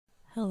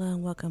Hello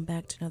and welcome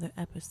back to another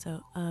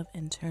episode of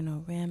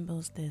Internal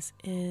Rambles. This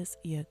is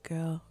your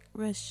girl,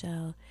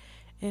 Rachelle.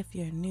 If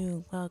you're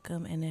new,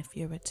 welcome. And if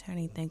you're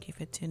returning, thank you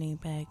for tuning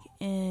back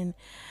in.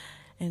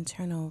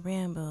 Internal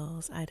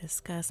Rambles, I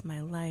discuss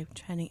my life,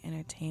 trending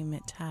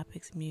entertainment,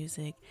 topics,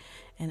 music,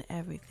 and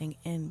everything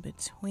in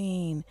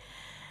between.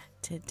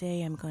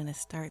 Today, I'm going to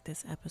start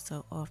this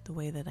episode off the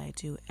way that I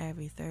do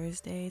every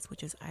Thursdays,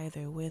 which is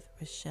either with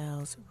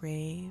Rachelle's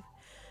Rave,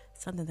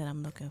 something that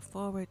I'm looking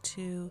forward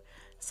to,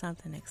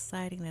 something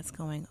exciting that's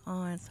going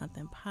on,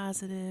 something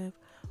positive,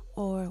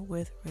 or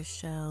with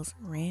Rachelle's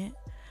Rant,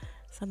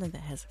 something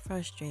that has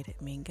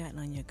frustrated me, gotten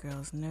on your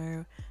girl's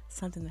nerve,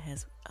 something that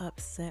has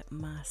upset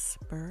my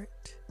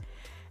spirit.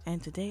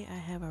 And today I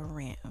have a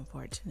rant,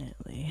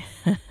 unfortunately.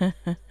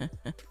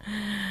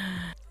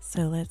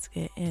 So let's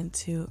get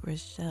into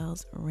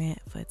Rachelle's rant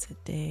for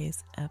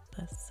today's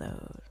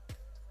episode.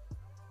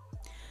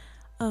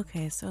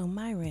 Okay, so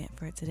my rant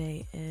for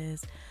today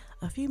is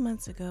a few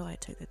months ago, I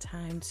took the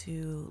time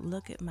to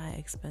look at my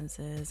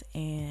expenses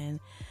and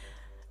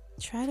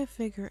try to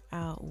figure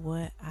out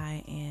what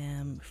I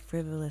am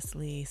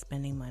frivolously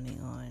spending money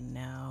on.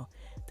 Now,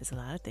 there's a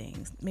lot of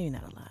things, maybe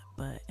not a lot,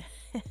 but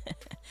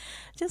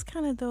just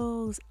kind of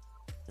those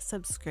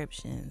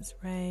subscriptions,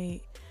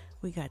 right?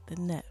 We got the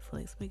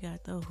Netflix, we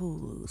got the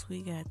Hulus,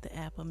 we got the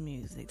Apple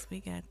Musics,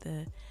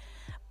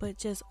 but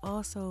just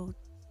also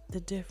the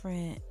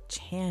different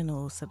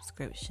channel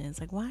subscriptions.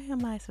 Like, why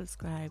am I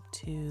subscribed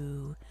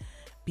to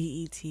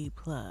BET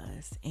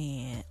Plus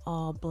and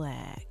All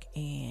Black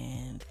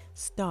and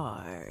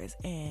Stars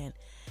and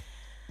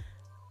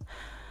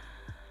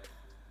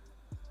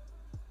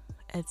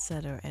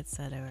etc.,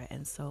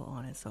 and so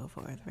on and so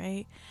forth,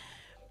 right?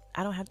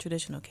 I don't have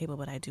traditional cable,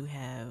 but I do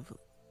have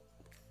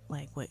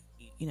like what,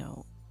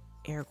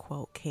 air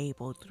quote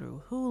cable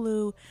through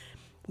Hulu,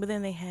 but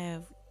then they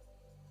have,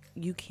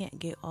 you can't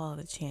get all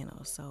the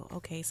channels. So,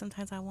 okay,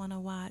 sometimes I want to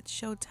watch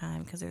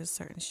Showtime because there's a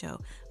certain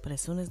show, but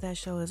as soon as that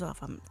show is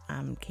off,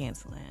 I'm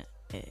canceling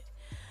it.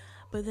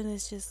 But then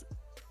it's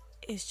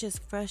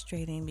just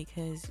frustrating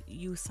because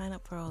you sign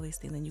up for all these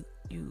things and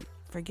you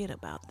forget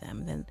about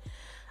them. Then,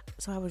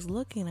 so I was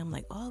looking, I'm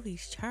like, all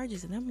these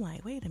charges, and I'm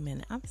like, wait a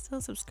minute, I'm still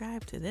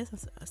subscribed to this.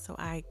 So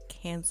I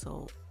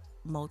cancel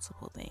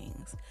multiple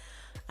things.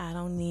 I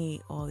don't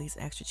need all these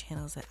extra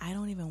channels that I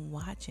don't even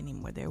watch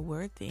anymore. There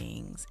were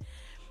things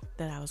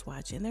that I was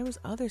watching. There was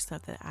other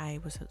stuff that I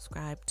was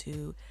subscribed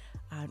to,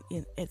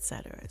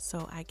 etc.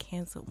 So I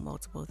canceled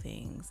multiple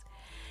things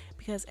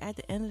because at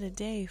the end of the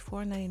day,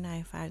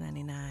 $4.99,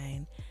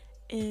 $5.99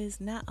 is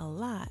not a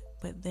lot.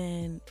 But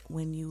then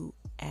when you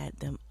add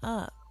them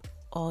up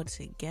all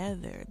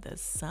together, the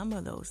sum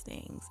of those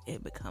things,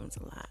 it becomes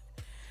a lot.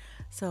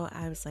 So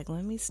I was like,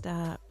 let me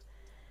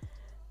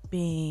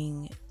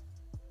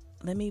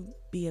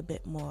be a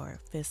bit more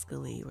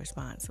fiscally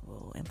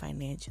responsible and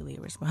financially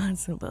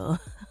responsible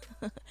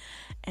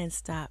and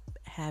stop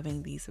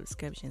having these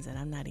subscriptions that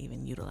I'm not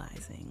even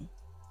utilizing.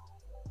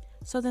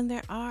 So then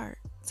there are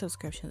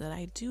subscriptions that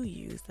I do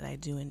use, that I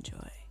do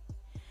enjoy.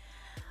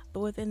 But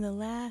within the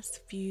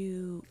last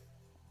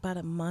about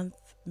a month,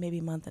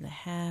 maybe month and a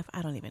half,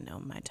 I don't even know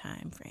my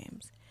time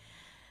frames,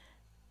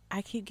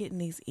 I keep getting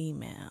these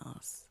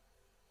emails.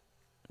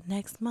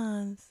 Next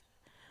month,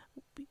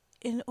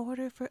 in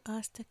order for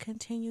us to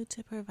continue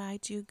to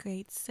provide you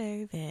great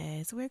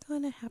service, we're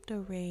going to have to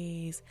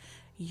raise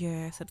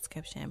your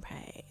subscription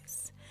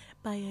price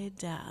by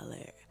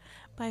 $1,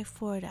 by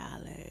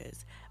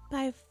 $4,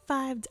 by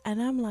 $5. And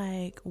I'm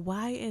like,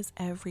 why is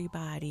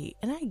everybody,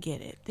 and I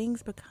get it,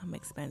 things become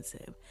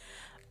expensive.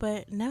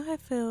 But now I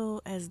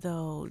feel as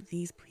though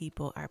these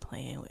people are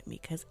playing with me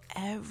because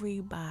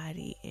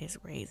everybody is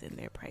raising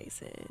their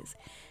prices.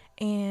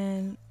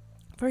 And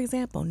for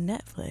example,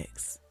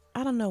 Netflix.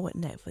 I don't know what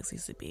Netflix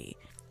used to be,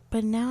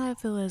 but now I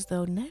feel as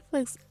though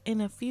Netflix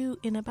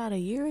in about a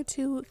year or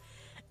two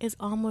is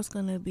almost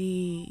going to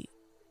be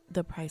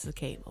the price of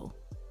cable.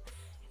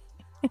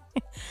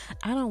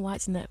 I don't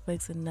watch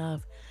Netflix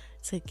enough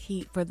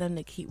for them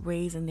to keep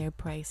raising their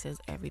prices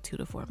every 2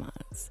 to 4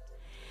 months.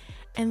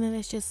 And then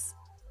it's just,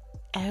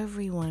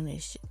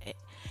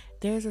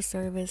 there's a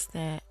service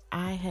that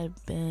I had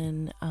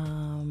been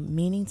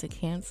meaning to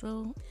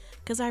cancel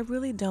because I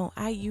really don't.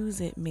 I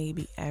use it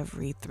maybe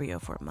every 3 or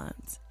 4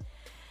 months.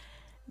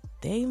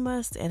 They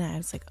must, and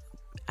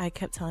I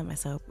kept telling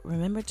myself,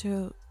 remember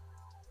to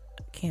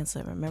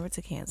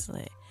cancel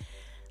it.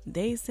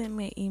 They sent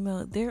me an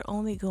email. They're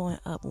only going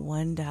up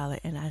 $1,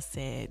 and I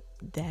said,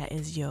 that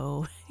is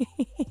your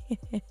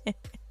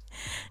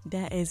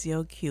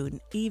cue.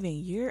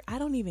 I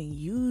don't even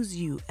use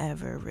you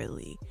ever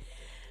really.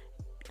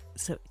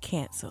 So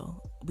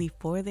cancel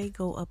before they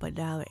go up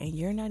 $1, and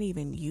you're not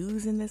even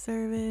using the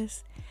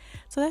service.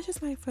 So that's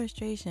just my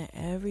frustration.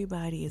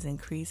 Everybody is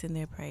increasing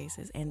their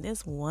prices, and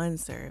this one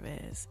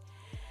service,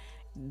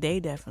 they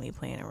definitely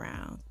playing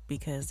around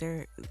because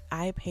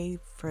I paid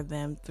for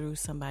them through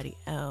somebody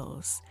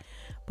else,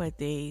 but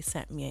they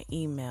sent me an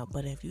email.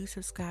 But if you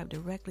subscribe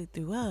directly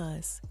through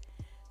us,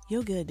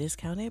 you'll get a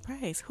discounted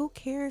price. Who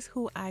cares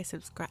who I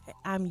subscribe?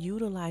 I'm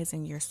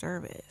utilizing your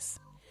service.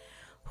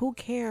 Who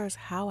cares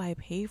how I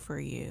pay for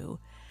you?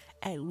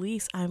 At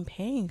least I'm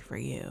paying for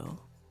you.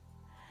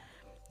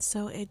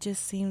 So it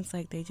just seems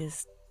like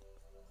it's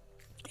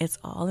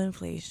all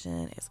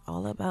inflation. It's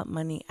all about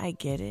money. I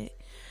get it,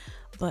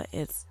 but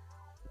it's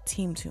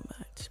too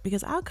much,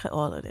 because I'll cut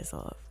all of this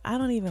off. I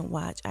don't even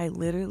watch. I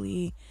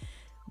literally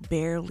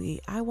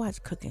I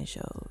watch cooking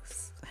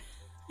shows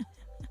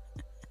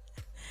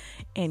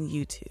and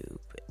YouTube,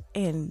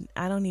 and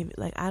I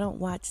don't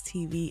watch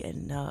TV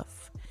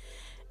enough,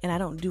 and I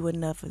don't do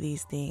enough of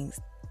these things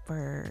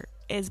for,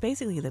 it's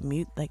basically the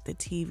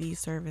TV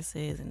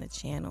services and the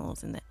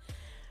channels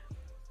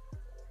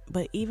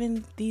but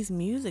even these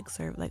music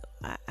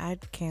I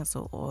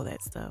cancel all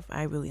that stuff.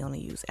 I really only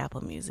use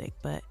Apple Music,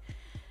 but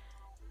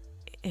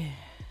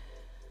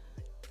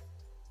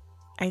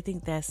I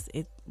think that's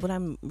it. What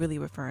I'm really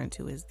referring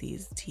to is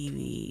these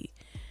TV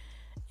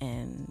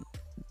and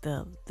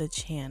the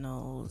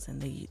channels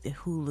and the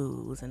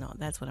Hulus and all.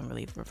 That's what I'm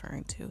really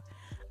referring to.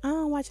 I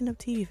don't watch enough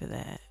TV for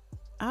that.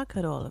 I'll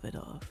cut all of it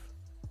off.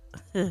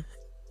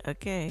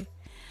 Okay.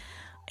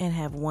 And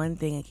have one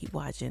thing and keep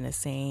watching the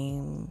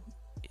same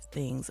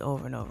things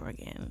over and over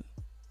again.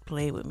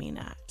 Play with me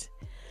not.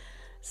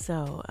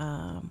 So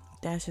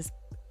that's just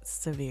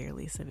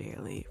severely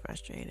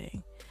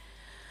frustrating,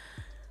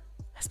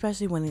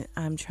 especially when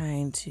I'm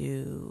trying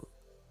to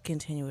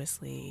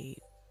continuously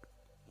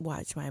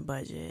watch my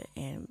budget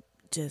and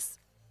just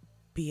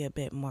be a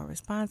bit more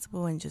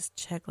responsible and just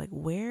check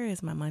where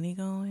is my money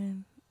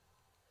going,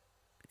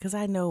 because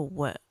I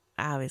know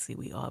obviously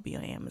we all be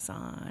on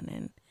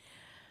Amazon,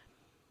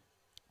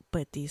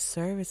 but these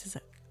services,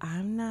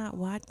 I'm not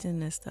watching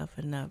this stuff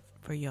enough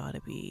for y'all to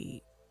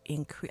be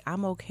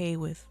I'm okay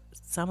with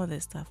some of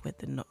this stuff with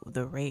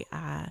the rate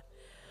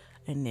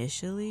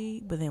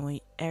initially, but then when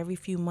every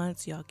few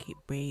months y'all keep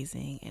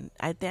raising, and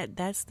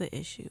that's the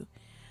issue.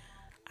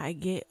 I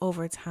get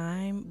over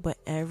time, but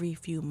every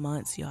few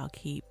months y'all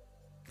keep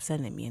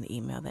sending me an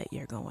email that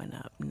you're going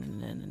up.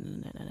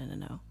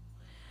 No.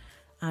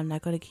 I'm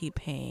not going to keep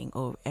paying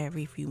over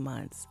every few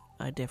months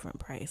a different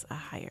price, a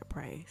higher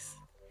price.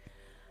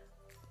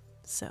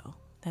 So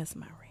that's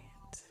my rant.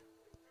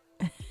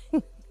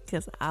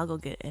 Because I'll go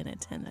get an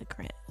antenna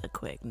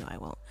quick. No, I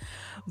won't.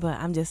 But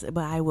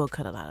I will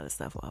cut a lot of the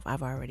stuff off. I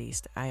already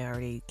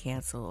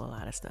canceled a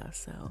lot of stuff.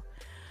 So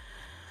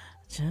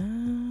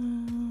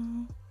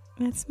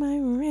that's my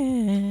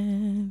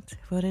rant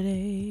for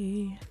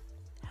today.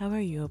 How are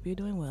you? Hope you're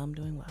doing well. I'm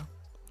doing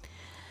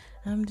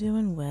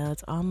well.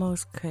 It's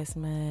almost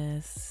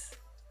Christmas.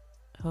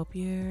 Hope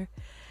you're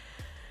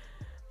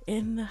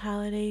in the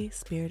holiday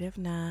spirit. If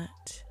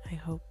not, I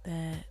hope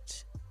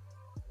that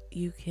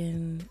you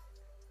can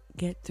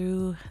get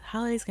through.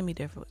 Holidays can be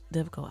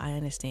difficult. I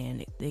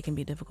understand they can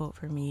be difficult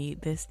for me.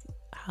 This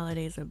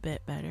holiday is a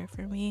bit better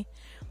for me,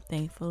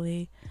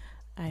 thankfully.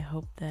 I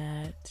hope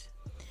that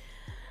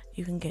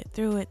you can get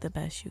through it the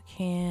best you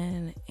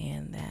can,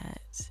 and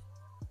that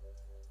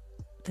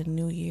the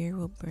new year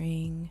will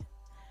bring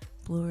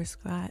bluer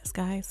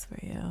skies for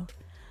you,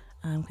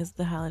 because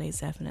the holidays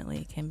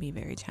definitely can be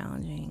very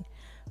challenging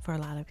for a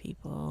lot of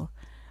people.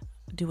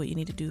 Do what you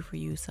need to do for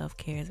you.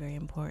 Self-care is very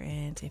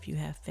important. If you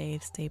have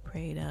faith, stay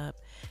prayed up.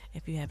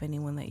 If you have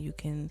anyone that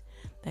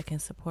can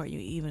support you,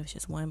 even if it's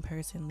just one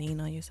person, lean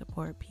on your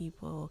support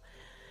people.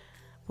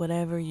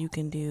 Whatever you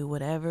can do,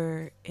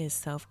 whatever is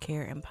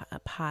self-care and a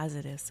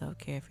positive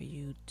self-care for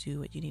you, do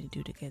what you need to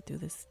do to get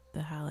through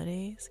the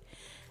holidays.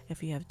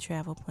 If you have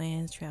travel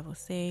plans, travel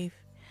safe,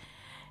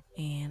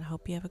 and I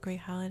hope you have a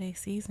great holiday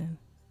season.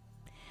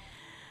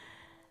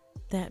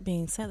 That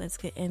being said, let's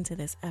get into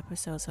this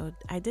episode. So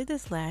I did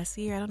this last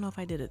year. I don't know if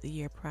I did it the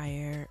year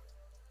prior,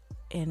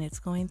 and it's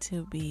going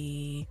to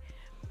be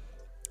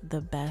the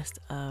best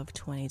of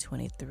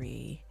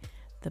 2023,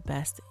 the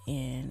best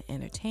in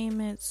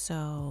entertainment.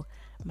 So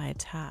my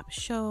top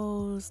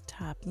shows,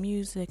 top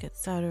music,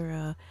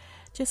 etc.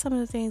 Just some of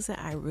the things that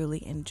I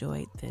really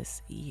enjoyed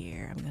this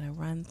year. I'm going to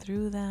run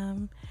through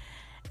them.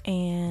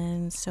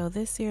 And so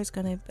this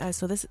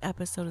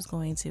episode is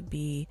going to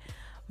be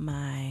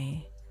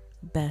my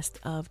best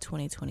of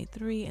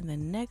 2023, and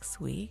then next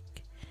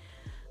week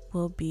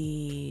will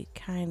be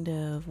kind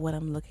of what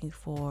I'm looking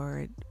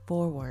forward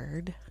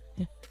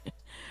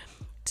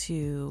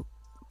to,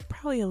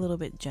 probably a little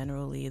bit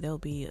generally. There'll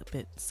be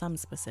some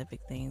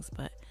specific things,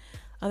 but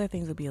other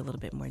things will be a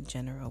little bit more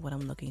general, what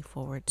I'm looking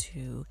forward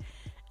to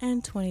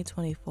in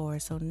 2024.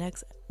 So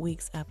next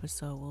week's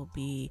episode will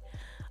be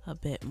a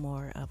bit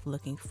more of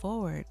looking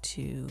towards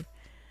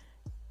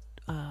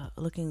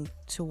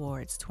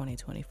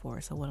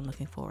 2024. So what I'm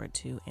looking forward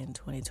to in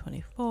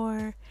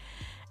 2024.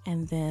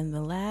 And then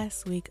the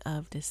last week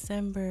of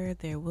December,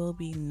 there will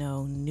be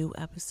no new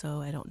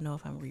episode. I don't know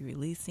if I'm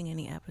re-releasing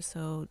any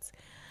episodes,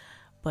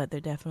 but there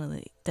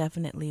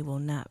definitely will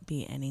not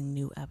be any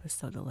new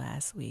episode the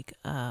last week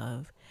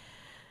of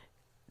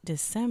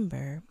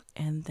December.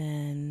 And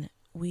then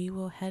we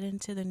will head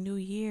into the new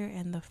year,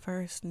 and the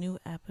first new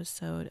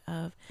episode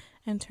of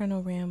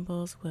Internal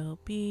Rambles will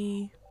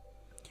be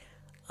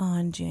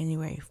on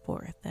January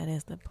 4th. That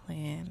is the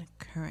plan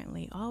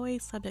currently,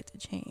 always subject to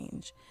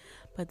change,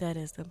 but that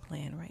is the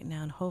plan right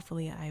now. And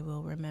hopefully I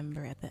will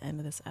remember at the end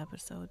of this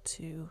episode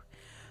to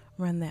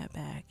run that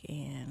back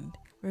and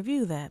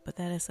review that. But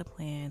that is the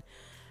plan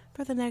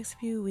for the next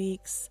few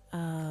weeks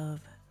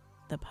of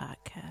the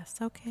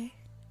podcast. Okay,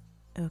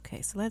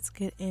 so let's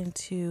get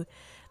into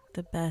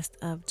the best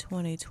of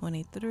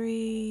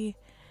 2023.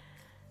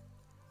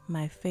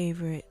 My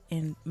favorites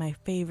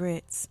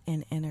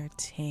in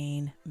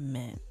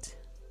entertainment.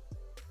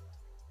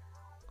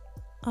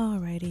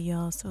 Alrighty,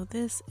 y'all. So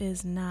this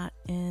is not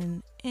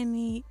in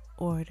any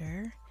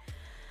order,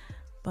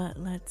 but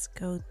let's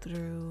go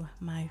through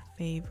my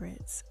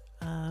favorites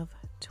of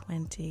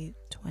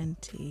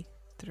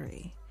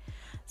 2023.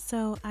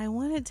 So I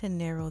wanted to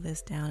narrow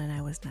this down and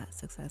I was not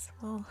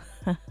successful.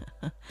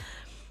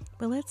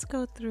 But let's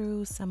go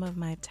through some of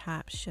my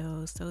top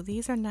shows. So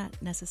these are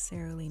not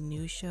necessarily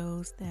new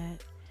shows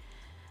that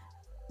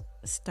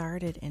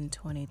started in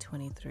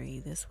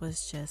 2023. This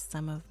was just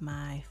some of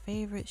my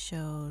favorite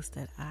shows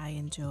that I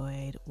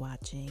enjoyed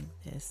watching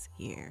this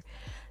year.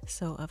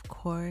 So of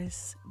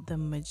course, the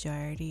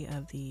majority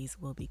of these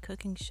will be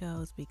cooking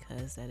shows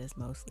because that is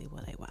mostly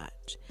what I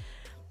watch.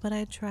 But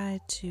I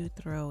tried to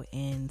throw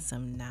in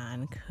some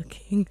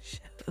non-cooking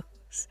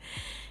shows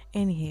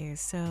in here.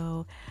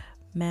 So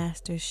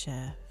Master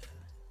Chef,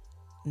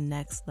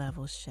 Next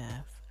Level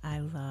Chef. I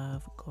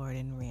love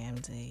Gordon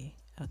Ramsay,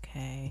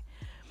 okay?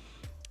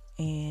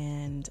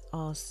 And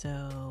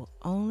also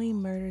Only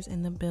Murders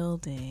in the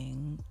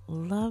Building.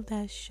 Love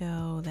that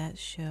show. That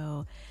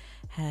show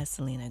has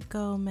Selena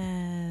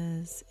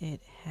Gomez.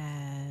 It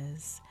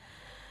has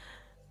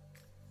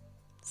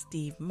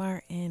Steve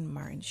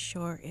Martin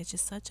Short. It's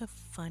just such a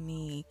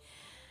funny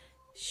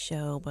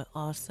show, but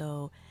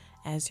also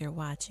as you're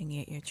watching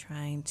it, you're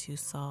trying to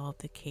solve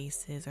the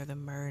cases or the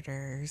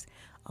murders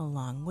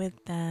along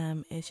with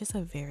them. It's just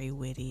a very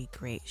witty,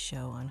 great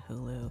show on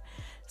Hulu.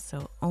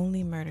 So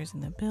Only Murders in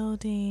the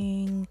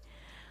Building.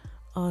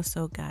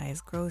 Also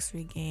Guy's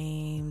Grocery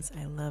Games.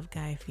 I love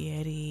Guy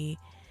Fieri.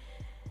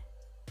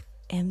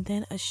 And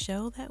then a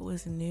show that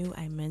was new,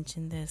 I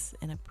mentioned this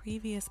in a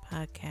previous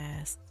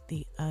podcast,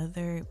 The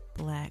Other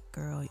Black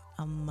Girl,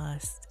 a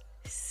must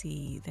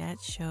see. That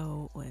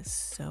show was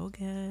so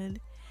good.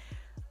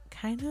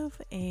 Kind of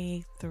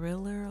a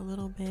thriller a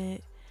little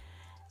bit.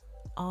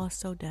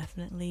 Also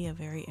definitely a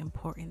very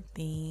important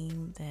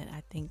theme that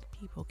I think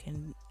people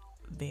can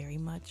very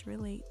much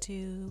relate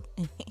to.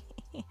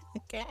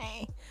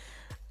 Okay.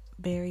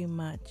 Very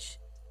much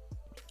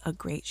a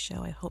great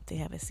show. I hope they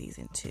have a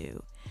season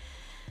 2.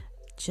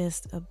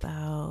 Just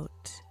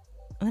about,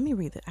 let me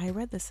read it. I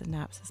read the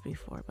synopsis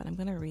before, but I'm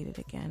going to read it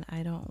again.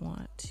 I don't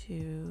want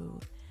to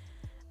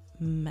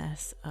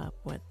mess up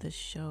what the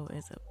show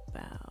is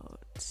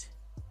about.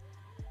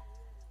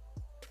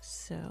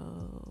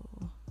 So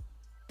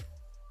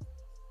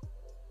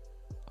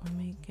let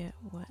me get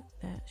what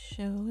that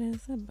show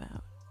is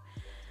about.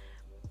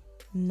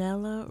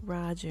 Nella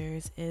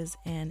Rogers is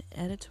an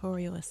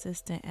editorial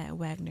assistant at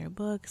Wagner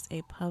Books,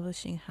 a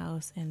publishing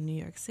house in New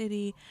York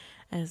City.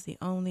 As the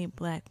only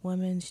black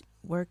woman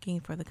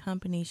working for the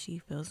company, she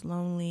feels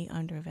lonely,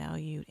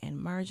 undervalued, and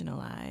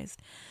marginalized.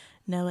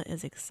 Nella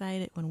is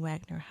excited when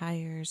Wagner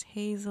hires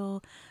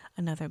Hazel,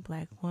 another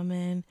black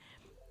woman,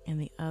 and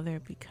the other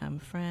become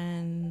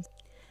friends.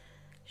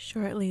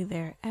 Shortly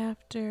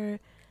thereafter,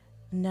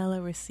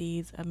 Nella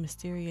receives a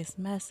mysterious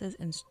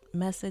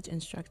message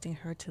instructing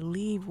her to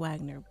leave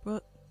Wagner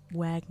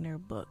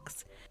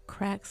Books.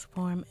 Cracks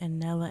form in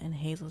Nella and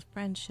Hazel's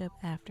friendship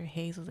after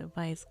Hazel's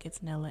advice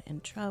gets Nella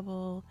in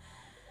trouble.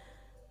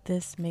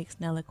 This makes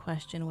Nella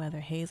question whether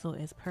Hazel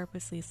is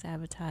purposely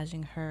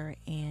sabotaging her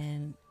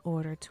in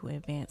order to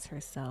advance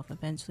herself.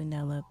 Eventually,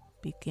 Nella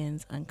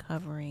begins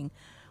uncovering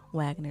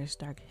Wagner's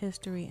dark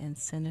history and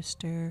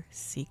sinister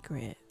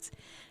secrets.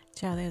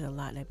 Child, there's a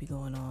lot that be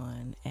going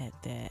on at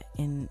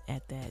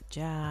that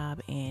job,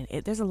 and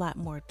there's a lot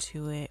more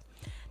to it.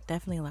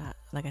 Definitely a lot,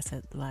 like I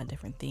said, a lot of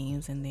different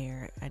themes in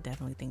there. I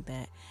definitely think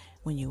that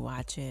when you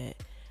watch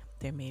it,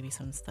 there may be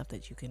some stuff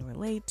that you can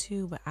relate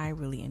to, but I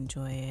really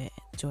enjoyed it,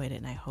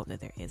 and I hope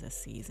that there is a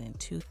season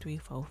 2, 3,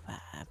 4, 5.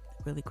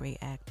 Really great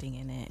acting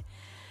in it.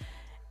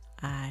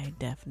 I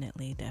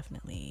definitely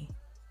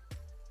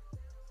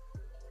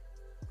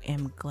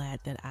am glad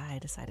that I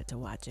decided to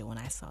watch it when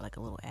I saw like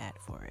a little ad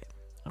for it.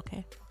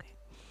 Okay.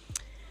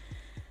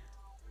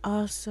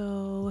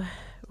 Also,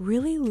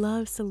 really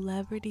love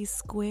Celebrity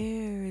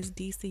Squares.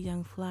 DC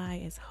Young Fly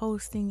is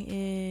hosting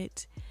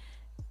it.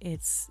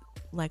 It's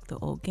like the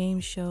old game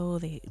show.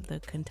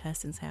 The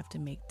contestants have to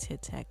make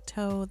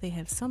tic-tac-toe. They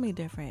have so many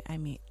different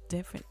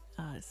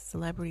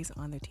celebrities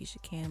on there.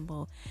 Tisha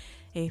Campbell,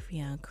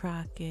 Affion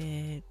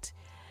Crockett.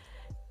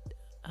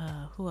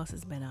 Who else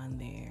has been on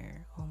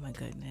there? Oh my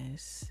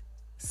goodness.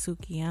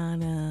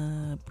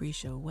 Sukiana,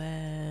 Brisha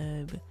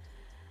Webb,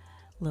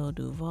 Lil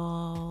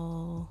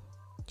Duval.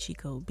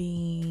 Chico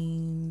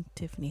Bean,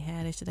 Tiffany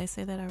Haddish. Did I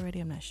say that already?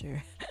 I'm not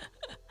sure.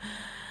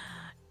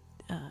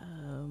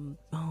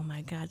 Oh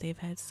my God, they've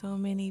had so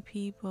many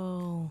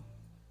people.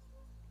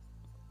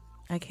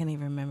 I can't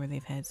even remember.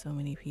 They've had so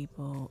many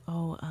people.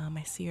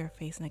 I see her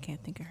face and I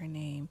can't think of her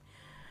name.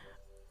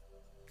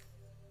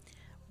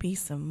 B.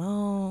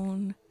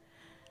 Simone,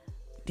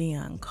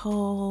 Dion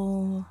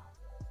Cole.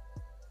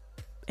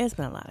 It's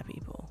been a lot of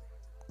people.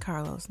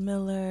 Carlos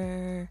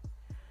Miller,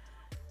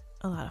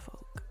 a lot of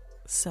folk.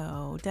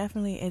 So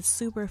definitely, it's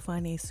super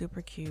funny,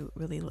 super cute.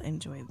 Really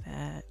enjoyed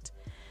that.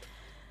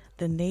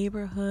 The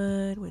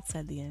Neighborhood with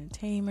Cedric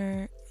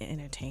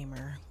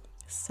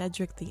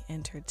the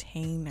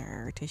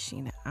Entertainer,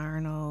 Tashina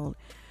Arnold.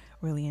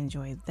 Really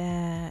enjoyed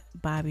that.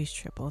 Bobby's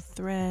Triple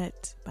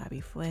Threat,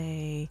 Bobby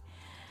Flay,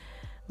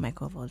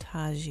 Michael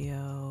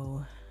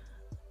Voltaggio,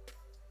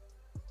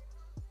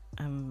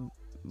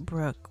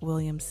 Brooke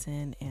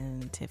Williamson,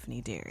 and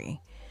Tiffany Derry.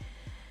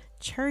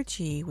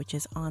 Churchy, which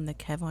is on the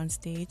Kev on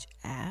Stage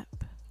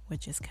app,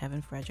 which is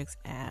Kevin Frederick's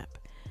app.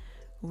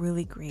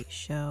 Really great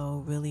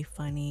show, really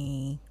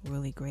funny,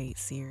 really great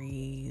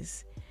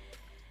series.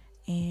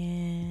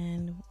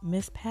 And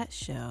Miss Pat's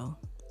show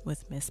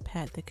with Miss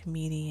Pat the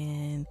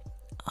comedian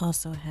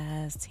also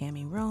has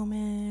Tammy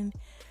Roman,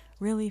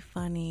 really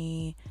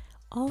funny.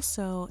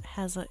 Also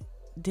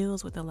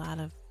deals with a lot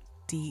of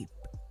deep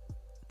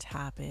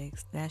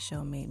topics. That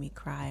show made me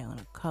cry on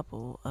a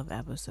couple of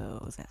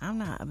episodes, and I'm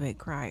not a big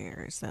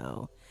crier,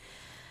 so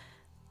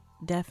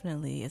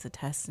definitely is a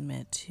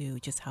testament to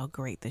just how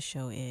great the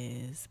show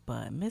is.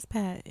 But Miss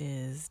Pat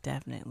is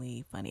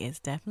definitely funny. It's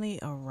definitely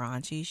a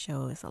raunchy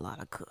show. It's a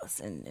lot of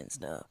cussing and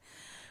stuff,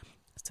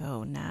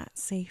 so not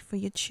safe for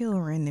your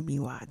children to be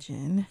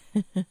watching.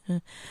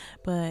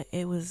 But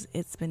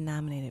it's been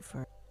nominated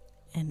for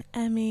an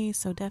Emmy,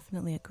 so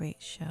definitely a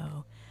great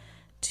show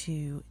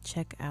to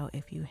check out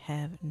if you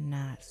have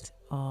not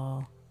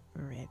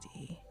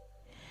already.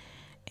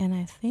 And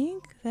I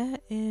think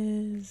that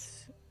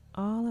is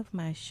all of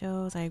my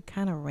shows. I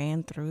kind of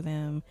ran through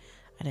them.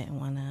 I didn't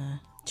want to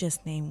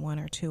just name one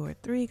or two or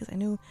three because I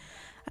knew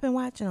I've been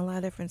watching a lot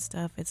of different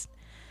stuff.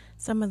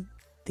 Some of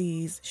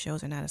these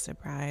shows are not a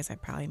surprise. I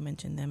probably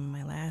mentioned them in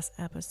my last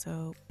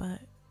episode,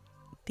 but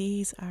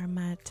these are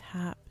my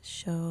top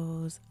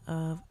shows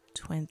of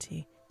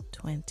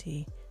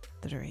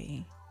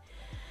 2023.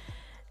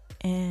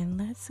 And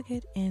let's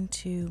get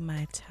into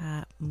my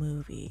top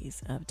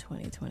movies of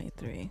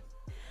 2023.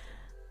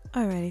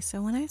 Alrighty,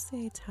 so when I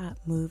say top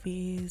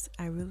movies,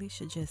 I really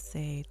should just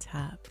say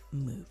top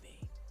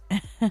movie.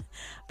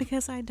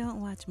 Because I don't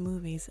watch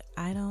movies.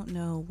 I don't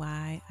know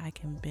why I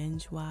can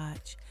binge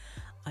watch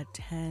a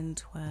 10,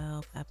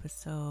 12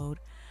 episode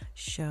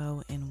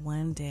show in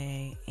one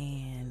day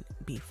and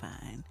be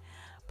fine.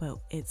 But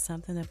it's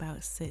something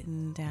about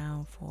sitting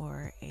down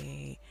for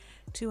a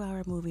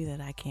 2-hour movie that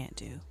I can't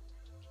do.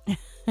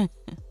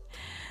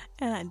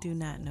 And I do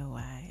not know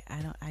why.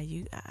 I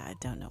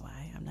don't know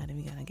why. I'm not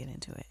even gonna get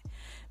into it.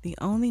 The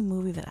only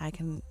movie that I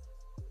can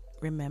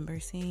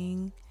remember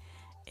seeing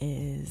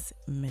is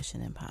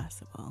Mission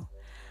Impossible.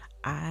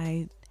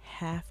 I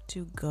have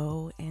to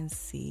go and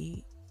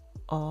see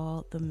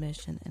all the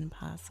Mission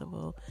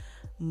Impossible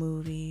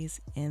movies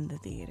in the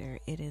theater.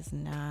 It is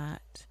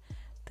not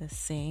the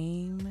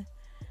same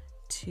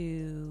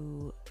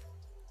to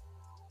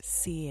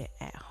see it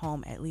at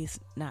home, at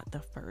least not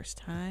the first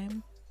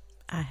time.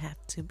 I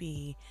have to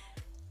be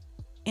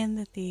in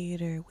the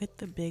theater with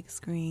the big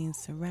screen,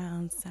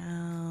 surround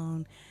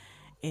sound.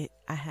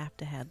 I have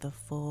to have the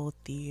full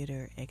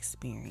theater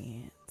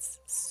experience.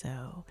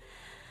 So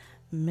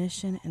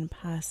Mission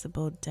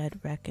Impossible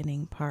Dead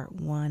Reckoning Part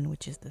 1,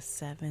 which is the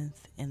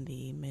 7th in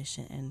the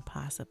Mission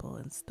Impossible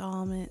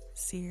installment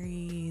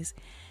series.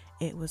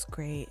 It was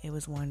great. It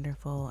was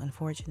wonderful.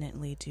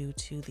 Unfortunately, due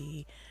to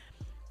the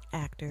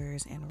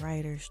actors and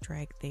writers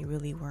strike, they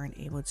really weren't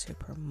able to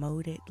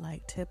promote it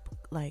like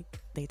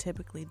they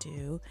typically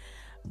do,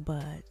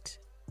 but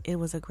it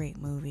was a great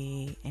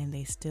movie, and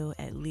they still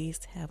at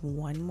least have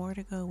one more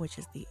to go, which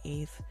is the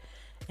 8th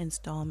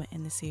installment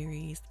in the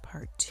series,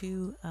 part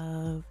 2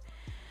 of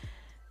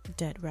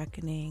Dead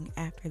Reckoning.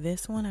 After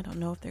this one, I don't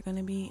know if there are going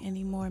to be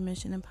any more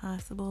Mission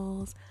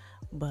Impossibles,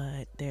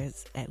 but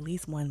there's at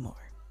least one more.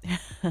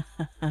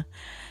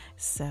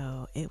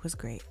 So it was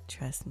great.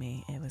 Trust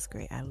me, it was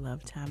great. I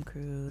love Tom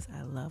Cruise.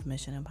 I love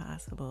Mission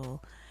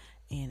Impossible.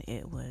 And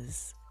it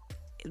was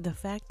the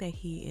fact that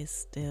he is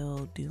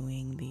still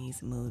doing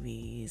these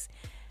movies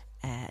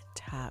at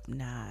top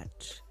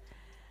notch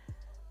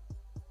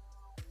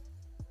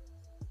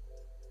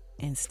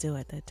and still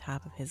at the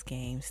top of his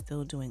game,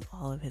 still doing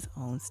all of his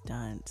own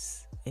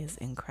stunts is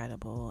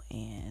incredible.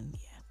 And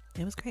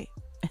yeah, it was great.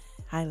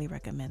 Highly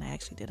recommend. I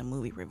actually did a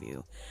movie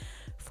review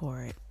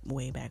for it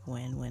way back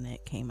when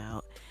it came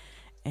out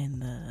in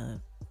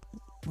the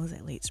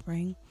late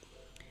spring,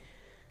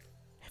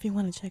 if you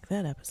want to check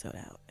that episode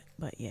out.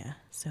 But yeah,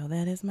 so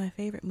that is my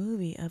favorite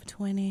movie of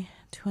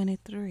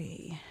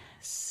 2023.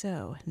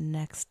 So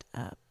next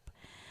up,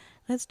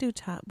 let's do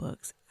top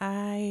books.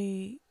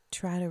 I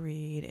try to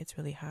read. It's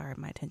really hard.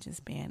 My attention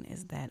span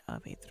is that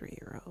of a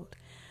 3-year-old.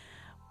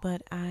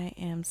 But I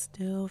am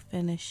still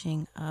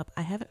finishing up.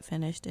 I haven't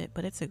finished it,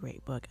 but it's a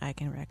great book. I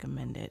can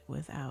recommend it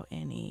without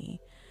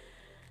any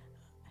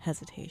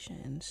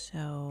hesitation.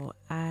 So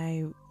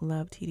I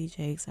love T.D.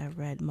 Jakes. I've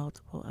read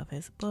multiple of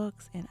his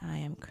books, and I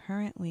am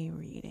currently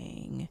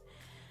reading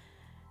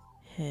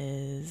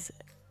his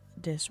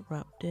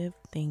Disruptive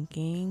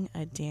Thinking,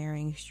 a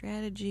Daring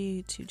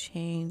Strategy to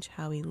Change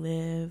How We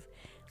Live,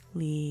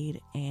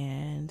 Lead,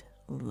 and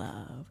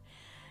Love.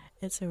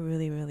 It's a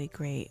really, really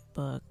great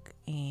book,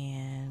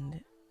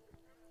 and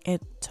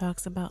it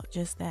talks about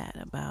just that,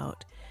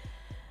 about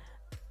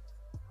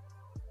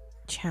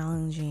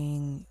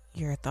challenging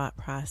your thought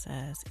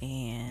process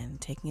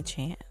and taking a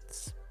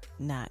chance,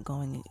 not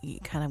going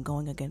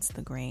against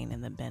the grain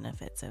and the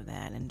benefits of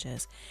that. And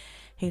just,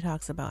 he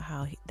talks about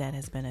how that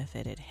has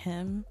benefited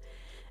him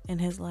in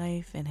his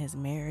life and his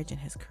marriage and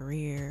his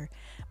career,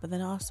 but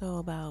then also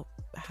about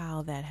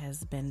how that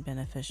has been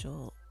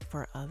beneficial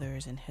for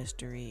others in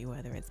history,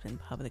 whether it's been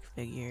public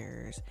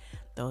figures,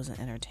 those in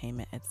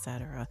entertainment,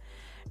 etc.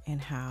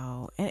 And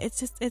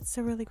it's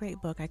a really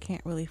great book. I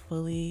can't really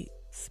fully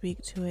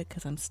speak to it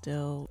because I'm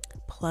still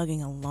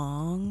plugging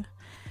along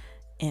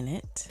in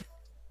it,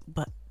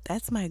 but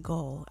that's my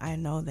goal. I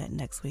know that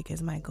next week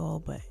is my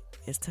goal, but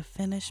is to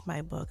finish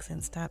my books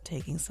and stop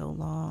taking so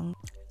long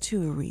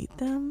to read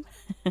them.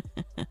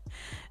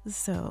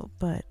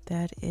 But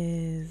that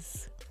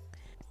is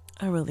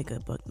a really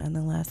good book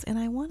nonetheless. And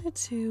I wanted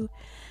to,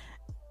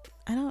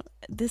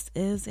 this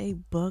is a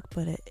book,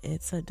 but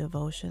it's a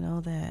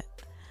devotional that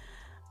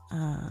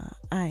I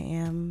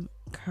am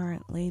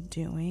currently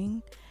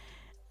doing.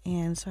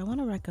 And so I want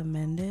to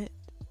recommend it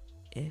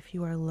if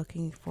you are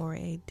looking for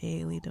a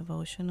daily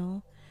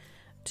devotional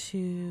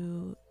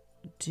to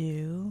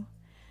do.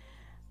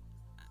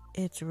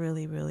 It's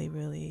really, really,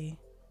 really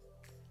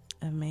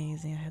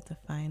amazing. I have to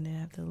find it. I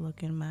have to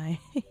look in my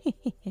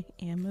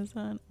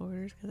Amazon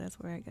orders because that's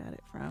where I got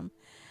it from.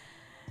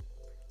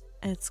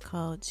 It's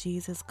called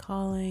Jesus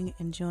Calling,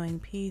 Enjoying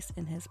Peace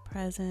in His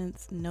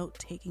Presence,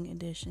 Note-Taking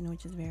Edition,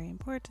 which is very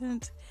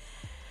important.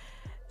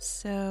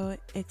 So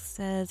it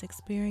says,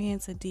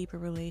 experience a deeper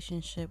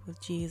relationship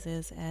with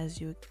Jesus as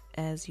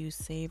you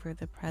savor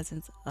the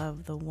presence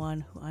of the one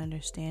who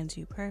understands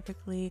you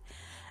perfectly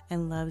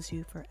and loves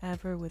you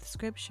forever, with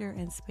scripture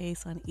and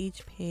space on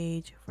each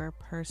page for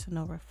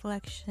personal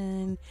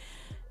reflection.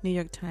 New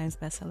York Times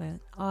bestselling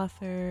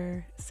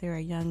author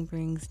Sarah Young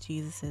brings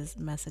Jesus'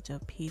 message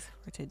of peace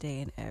for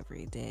today and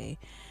every day.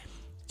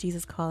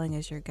 Jesus Calling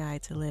is your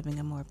guide to living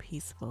a more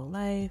peaceful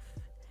life.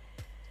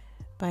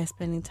 By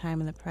spending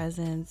time in the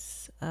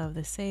presence of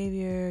the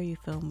Savior, you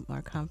feel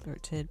more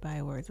comforted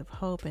by words of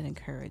hope and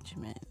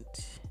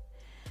encouragement.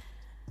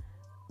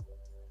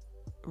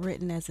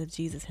 Written as if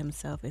Jesus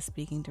himself is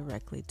speaking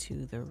directly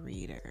to the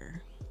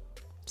reader.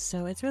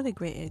 So it's really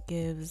great. It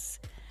gives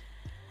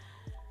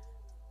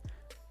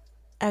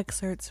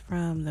excerpts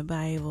from the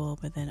Bible,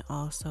 but then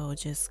also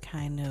just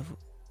kind of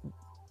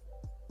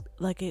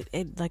like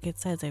it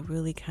says, it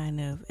really kind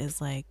of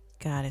is like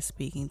God is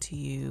speaking to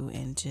you,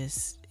 and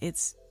just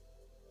it's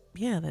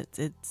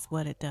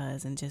what it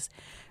does, and just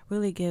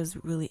really gives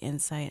really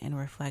insight and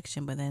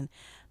reflection. But then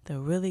the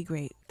really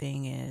great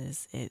thing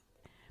is it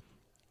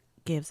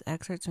gives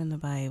excerpts from the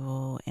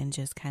Bible and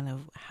just kind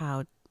of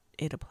how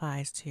it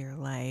applies to your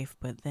life,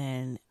 but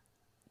then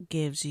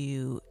gives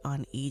you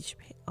on each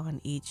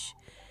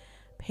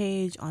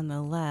page on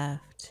the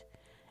left,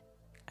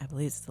 I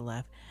believe it's the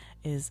left,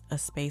 is a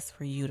space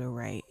for you to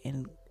write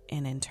and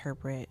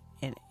interpret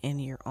it in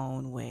your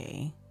own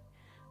way.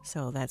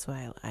 So that's what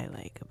I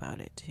like about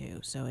it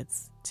too. So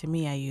it's, to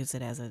me, I use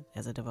it as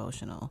a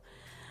devotional,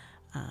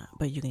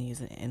 but you can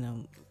use it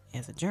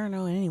as a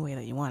journal in any way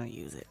that you want to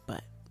use it,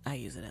 but I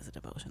use it as a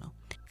devotional.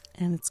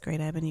 And it's great.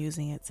 I've been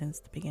using it since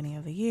the beginning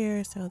of the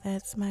year. So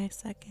that's my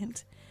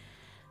second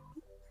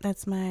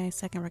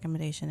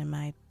recommendation in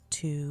my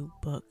 2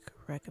 book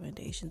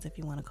recommendations, if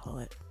you want to call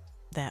it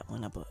that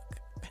one a book.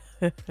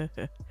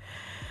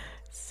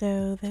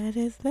 So that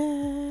is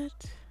that.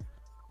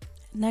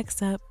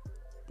 Next up,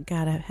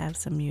 gotta have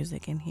some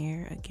music in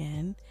here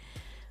again.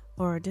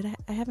 Or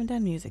I haven't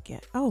done music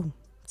yet. Oh,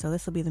 so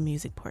this will be the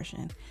music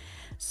portion.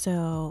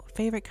 So,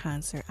 favorite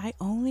concert. I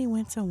only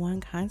went to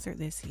one concert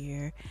this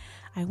year.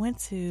 I went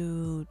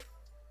to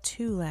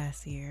 2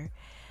 last year,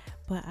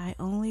 but I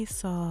only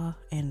saw,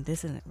 and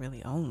this isn't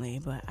really only,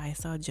 but I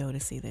saw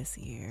Jodeci this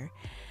year.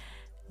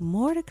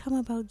 More to come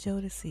about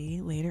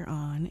Jodeci later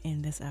on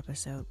in this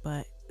episode,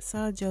 but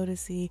saw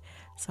Jodeci,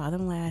 saw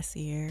them last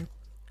year,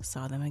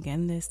 saw them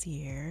again this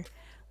year.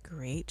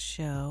 Great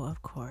show,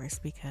 of course,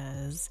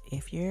 because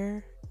if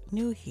you're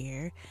new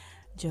here,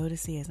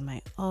 Jodeci is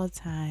my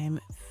all-time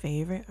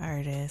favorite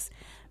artist.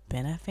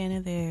 Been a fan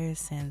of theirs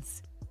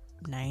since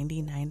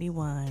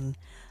 91.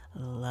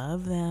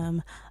 Love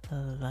them.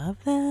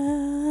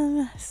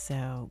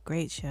 So,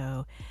 great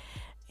show.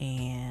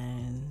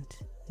 And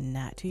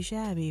not too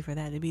shabby for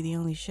that to be the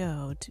only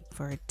show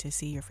to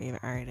see your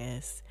favorite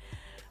artist.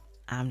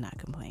 I'm not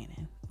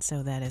complaining.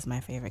 So that is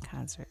my favorite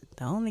concert.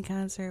 The only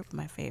concert,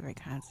 my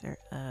favorite concert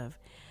of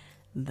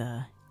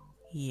the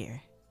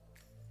year.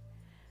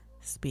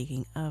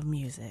 Speaking of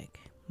music,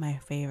 my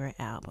favorite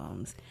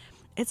albums.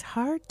 It's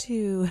hard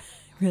to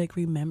really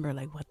remember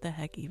like what the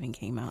heck even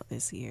came out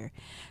this year.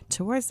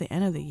 Towards the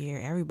end of the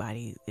year,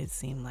 everybody, it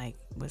seemed like,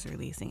 was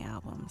releasing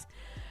albums.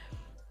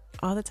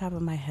 Off the top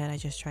of my head, I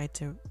just tried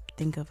to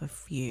think of a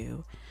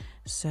few.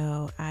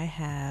 So I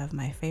have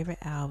my favorite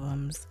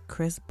albums,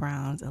 Chris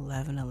Brown's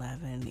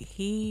 11:11.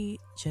 He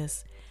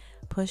just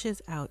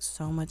pushes out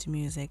so much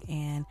music,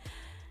 and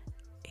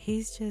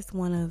he's just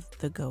one of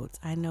the GOATs.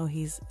 I know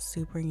he's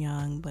super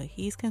young, but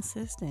he's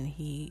consistent.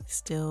 He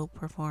still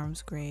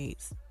performs great,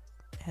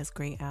 has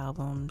great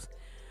albums.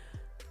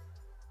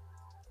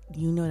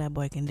 You know that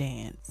boy can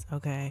dance,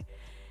 okay?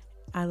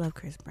 I love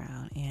Chris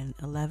Brown, and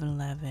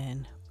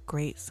 11:11,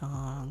 great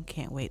song.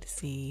 Can't wait to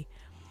see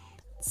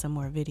some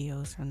more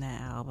videos from that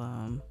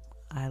album.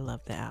 I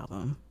love the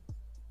album.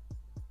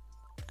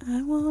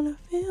 I wanna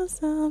feel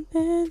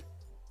something.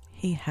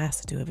 He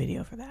has to do a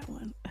video for that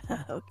one.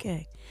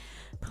 Okay.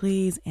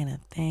 Please and a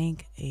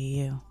thank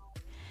you.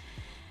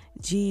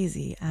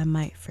 Jeezy, I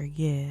Might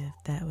Forgive.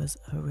 That was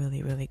a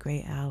really, really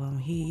great album.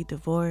 He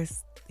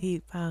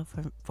filed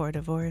for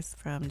divorce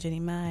from Jenny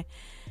Mai,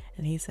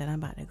 and he said,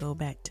 I'm about to go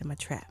back to my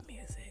trap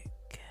music.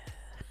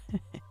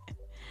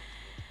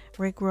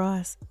 Rick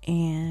Ross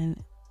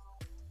and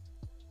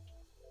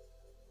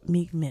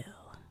Meek Mill.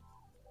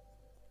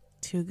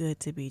 Too Good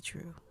to Be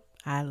True.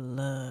 I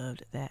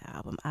loved that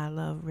album. I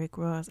love Rick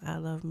Ross. I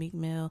love Meek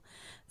Mill.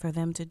 For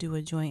them to do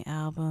a joint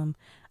album,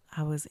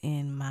 I was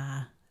in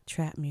my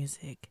trap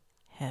music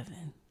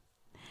heaven.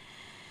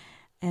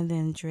 And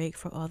then Drake,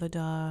 For All the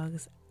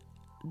Dogs.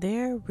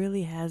 There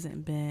really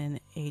hasn't been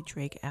a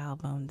Drake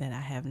album that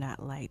I have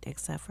not liked,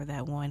 except for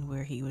that one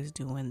where he was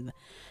doing,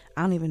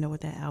 I don't even know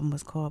what that album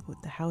was called,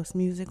 with the house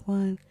music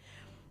one.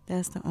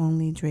 That's the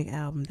only Drake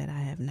album that I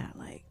have not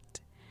liked.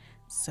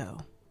 So,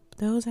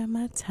 those are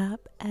my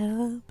top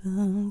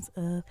albums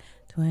of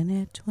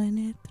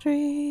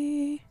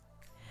 2023.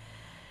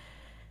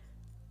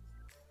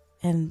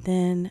 And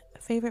then,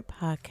 favorite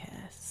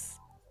podcasts.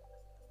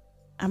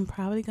 I'm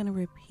probably going to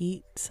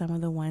repeat some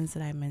of the ones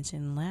that I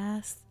mentioned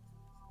last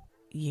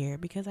year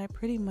because I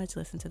pretty much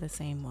listened to the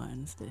same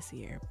ones this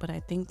year. But I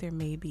think there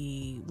may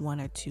be one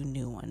or two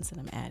new ones that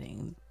I'm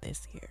adding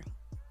this year.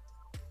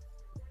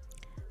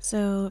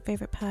 So,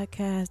 favorite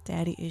podcast,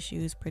 Daddy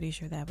Issues, pretty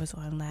sure that was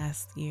on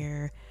last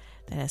year.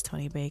 That has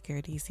Tony Baker,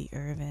 DC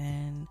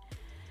Irvin,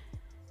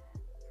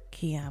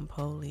 Keon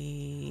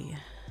Poley,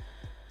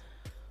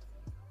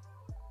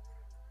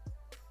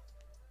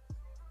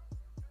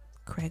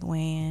 Craig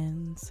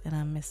Wayans, and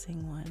I'm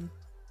missing one.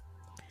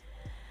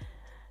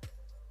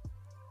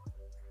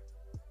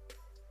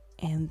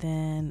 And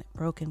then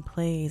Broken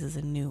Plays is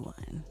a new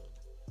one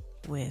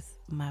with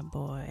my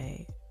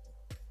boy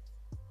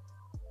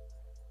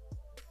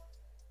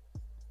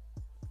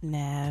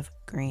Nav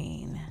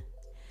Green.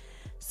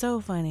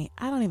 So funny.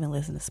 I don't even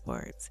listen to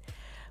sports,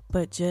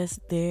 but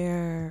just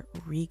their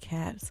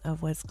recaps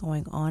of what's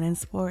going on in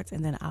sports,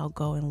 and then I'll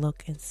go and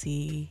look and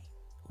see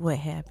what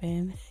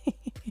happened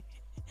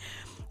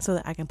so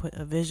that I can put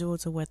a visual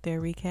to what they're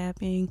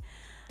recapping.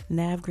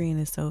 Nav Green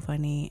is so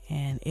funny,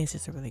 and it's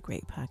just a really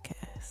great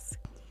podcast.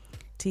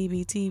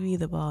 TBTB,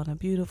 The Bald and the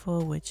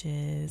Beautiful, which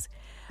is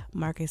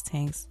Marcus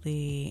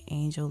Tanksley,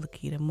 Angel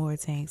Lakita Moore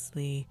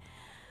Tanksley,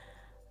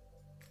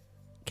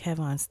 Kev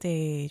on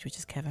Stage, which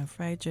is Kevin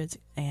Fredericks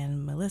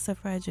and Melissa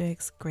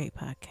Fredericks. Great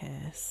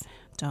podcast.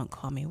 Don't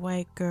Call Me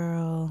White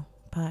Girl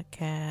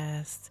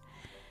podcast.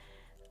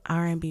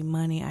 R&B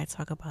Money, I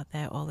talk about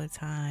that all the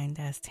time.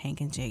 That's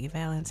Tank and Jake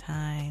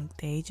Valentine.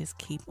 They just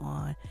keep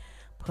on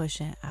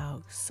pushing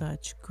out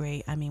such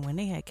great, when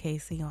they had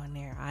Casey on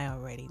there,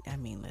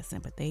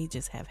 listen, but they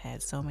just have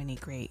had so many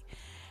great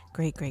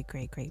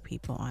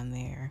people on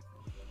there.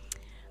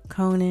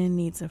 Conan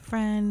Needs a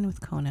Friend with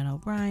Conan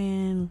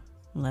O'Brien.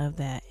 Love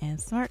that. And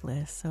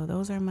Smartless. So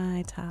those are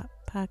my top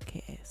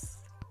podcasts.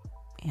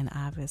 And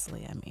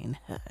obviously,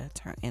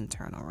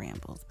 internal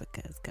rambles,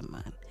 because come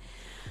on,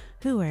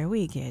 who are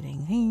we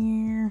getting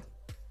here?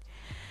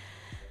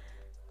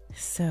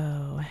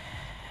 So,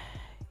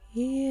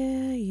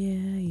 yeah.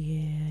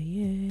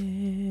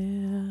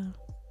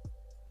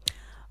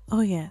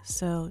 Oh yeah,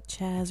 so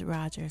Chaz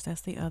Rogers,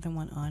 that's the other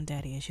one on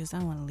Daddy Issues. I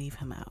don't want to leave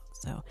him out.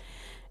 So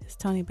it's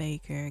Tony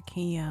Baker,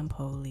 Kenyon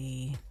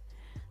Poley,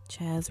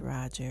 Chaz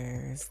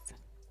Rogers,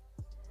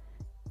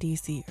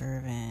 DC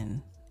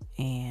Irvin,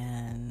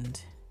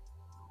 and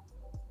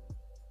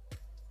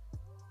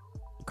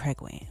Craig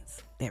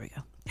Wayans. There we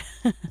go.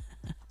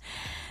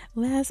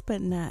 Last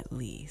but not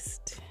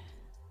least,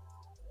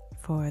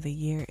 for the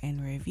year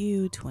in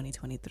review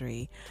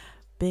 2023,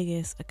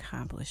 biggest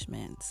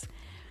accomplishments.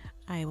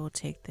 I will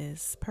take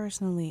this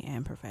personally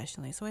and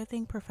professionally. So I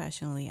think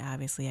professionally,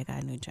 obviously, I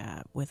got a new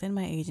job within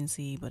my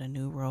agency, but a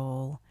new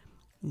role,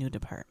 new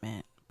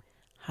department.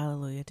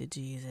 Hallelujah to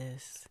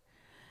Jesus.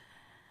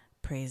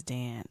 Praise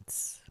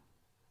dance.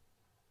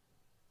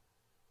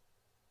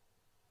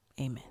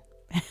 Amen.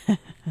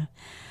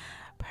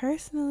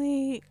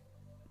 Personally,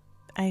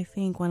 I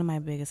think one of my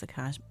biggest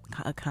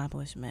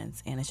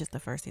accomplishments, and it's just the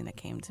first thing that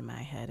came to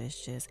my head, is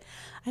just,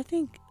 I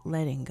think,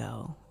 letting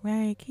go,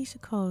 right?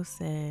 Keisha Cole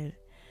said,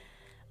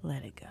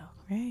 let it go,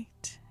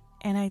 right?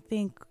 And I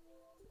think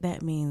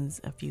that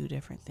means a few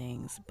different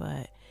things,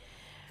 but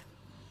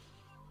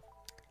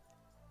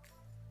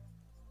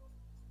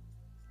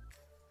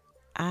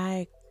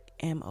I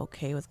am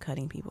okay with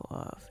cutting people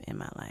off in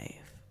my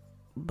life.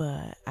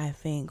 But I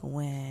think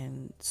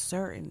when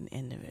certain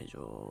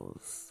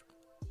individuals,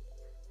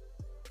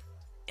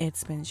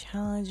 it's been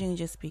challenging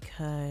just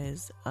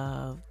because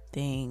of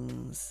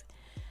things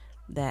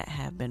that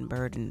have been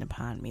burdened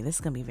upon me. This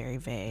is going to be very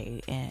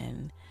vague,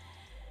 and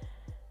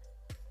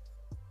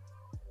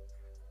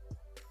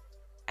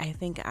I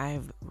think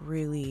I've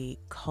really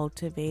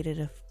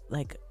cultivated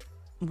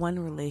one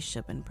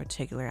relationship in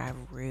particular.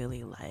 I've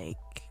really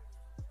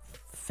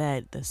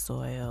fed the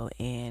soil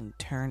and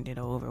turned it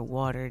over,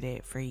 watered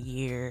it for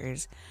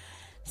years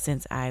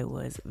since I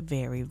was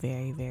very,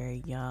 very,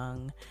 very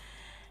young.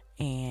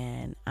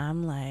 And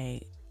I'm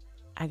I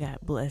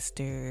got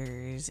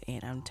blisters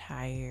and I'm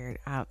tired.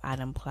 I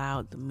done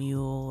plowed the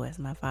mule, as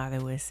my father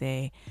would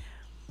say.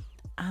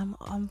 I'm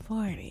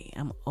 40.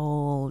 I'm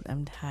old.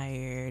 I'm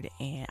tired.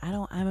 And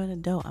I'm an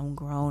adult. I'm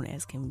grown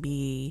as can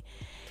be.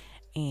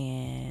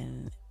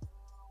 And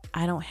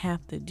I don't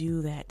have to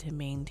do that to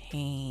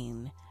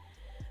maintain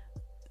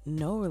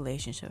no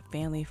relationship,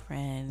 family,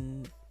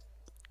 friend,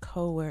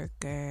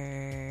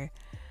 coworker,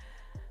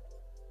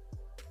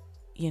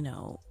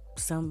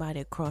 somebody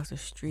across the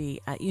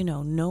street.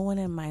 No one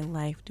in my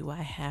life do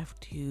I have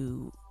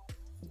to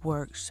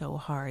work so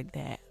hard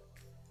that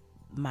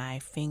my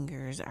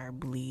fingers are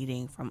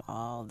bleeding from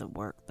all the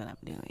work that I'm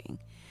doing.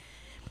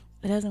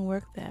 It doesn't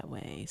work that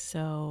way.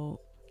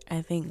 So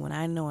I think when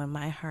I know in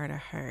my heart of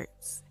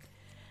hearts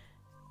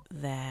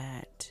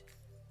that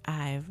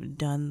I've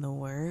done the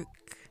work,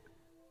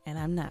 and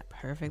I'm not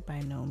perfect by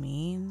no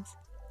means,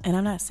 and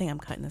I'm not saying I'm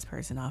cutting this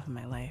person off in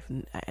my life.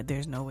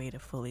 There's no way to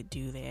fully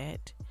do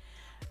that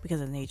because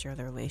of the nature of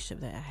the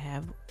relationship that I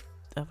have,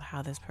 of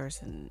how this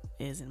person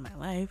is in my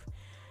life.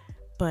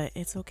 But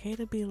it's okay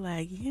to be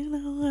like, you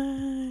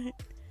know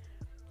what?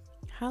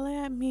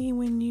 Holla at me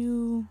when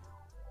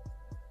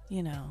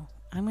I'm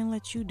going to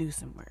let you do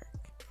some work.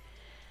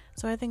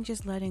 So I think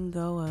just letting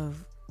go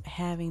of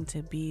having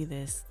to be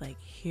this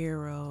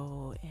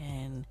hero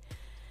and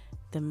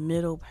the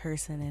middle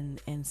person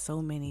in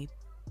so many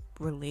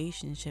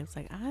relationships.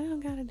 I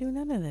don't got to do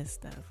none of this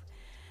stuff.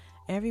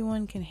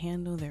 Everyone can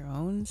handle their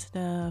own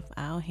stuff.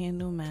 I'll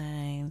handle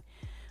mine.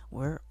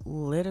 We're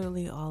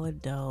literally all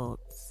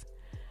adults.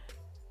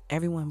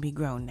 Everyone be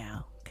grown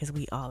now, because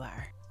we all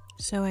are.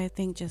 So I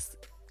think just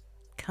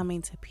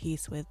coming to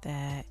peace with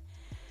that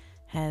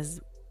has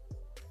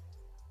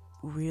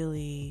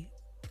really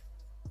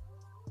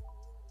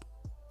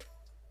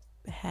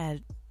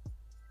had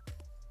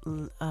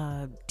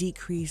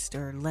decreased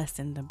or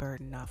lessened the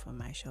burden off of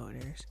my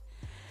shoulders.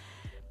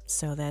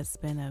 So that's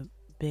been a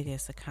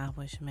biggest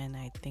accomplishment.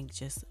 I think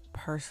just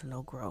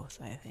personal growth,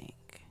 I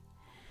think.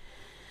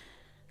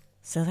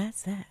 So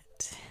that's that.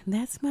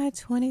 That's my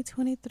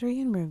 2023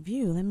 in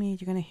review.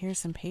 You're going to hear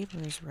some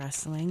papers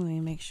rustling. Let me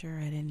make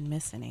sure I didn't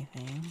miss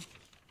anything.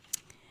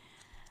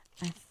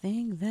 I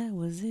think that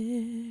was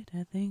it.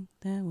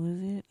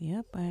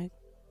 Yep, I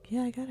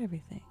got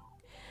everything.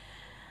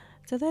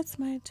 So that's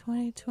my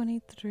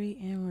 2023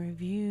 in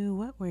review.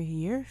 What were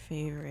your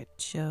favorite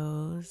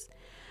shows?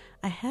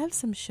 I have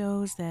some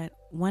shows that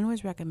one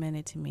was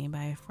recommended to me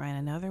by a friend.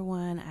 Another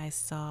one I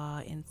saw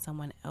in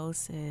someone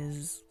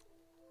else's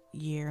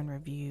year in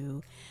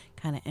review,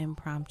 kind of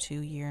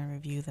impromptu year in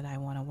review that I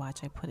want to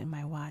watch. I put in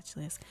my watch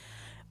list.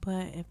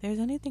 But if there's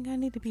anything I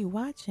need to be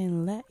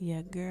watching, let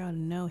your girl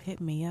know. Hit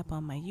me up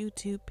on my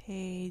YouTube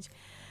page,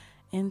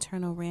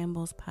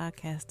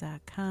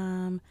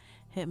 internalramblespodcast.com.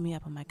 Hit me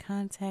up on my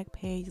contact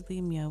page.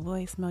 Leave me a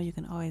voicemail. You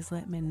can always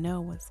let me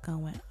know what's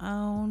going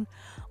on.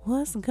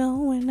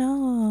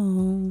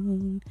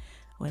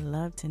 Would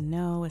love to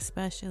know,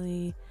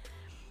 especially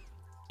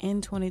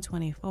in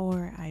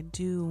 2024. I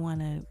do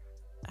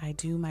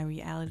my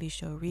reality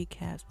show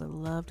recaps, but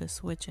love to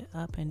switch it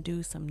up and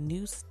do some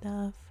new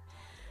stuff.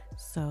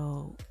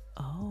 So,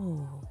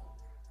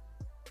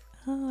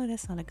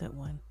 that's not a good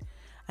one.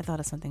 I thought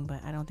of something,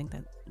 but I don't think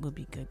that would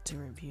be good to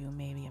review.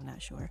 Maybe, I'm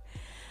not sure.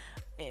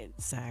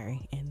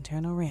 Sorry,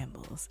 internal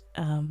rambles.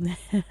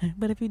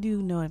 But if you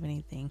do know of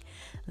anything,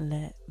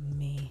 let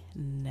me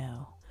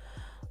know.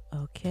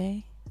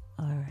 Okay?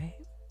 All right.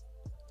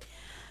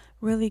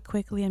 Really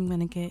quickly, I'm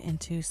going to get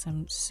into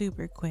some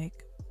super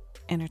quick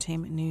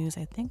entertainment news.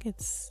 I think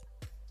it's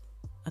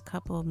a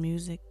couple of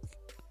music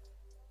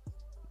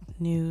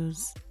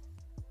news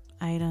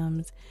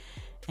items,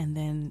 and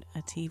then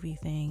a TV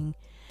thing,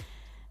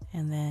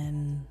 and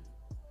then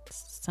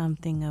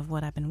something of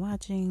what I've been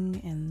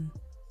watching, and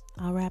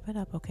I'll wrap it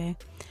up, okay?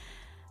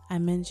 I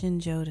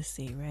mentioned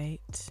Jodeci,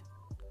 right?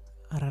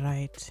 All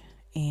right.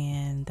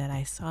 And that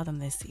I saw them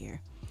this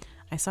year.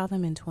 I saw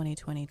them in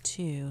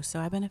 2022. So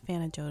I've been a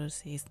fan of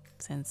Jodeci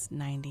since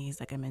 90s,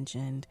 like I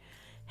mentioned.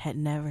 Had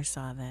never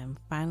saw them.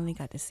 Finally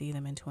got to see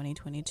them in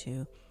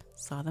 2022.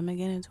 Saw them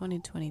again in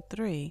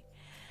 2023.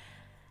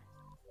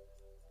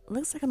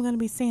 Looks like I'm going to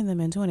be seeing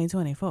them in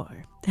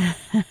 2024.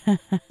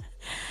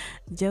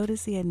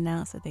 Jodeci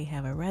announced that they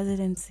have a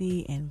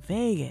residency in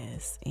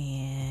Vegas,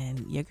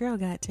 and your girl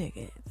got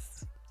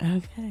tickets.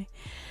 Okay.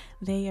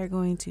 They are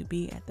going to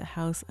be at the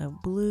House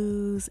of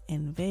Blues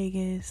in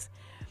Vegas.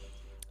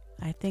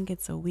 I think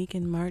it's a week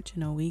in March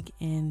and a week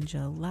in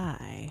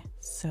July.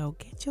 So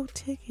get your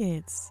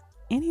tickets.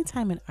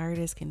 Anytime an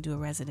artist can do a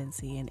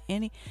residency in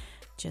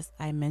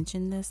I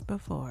mentioned this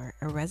before,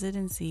 a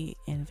residency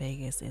in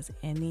Vegas is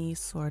any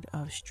sort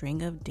of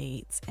string of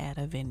dates at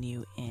a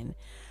venue in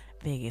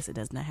Vegas. It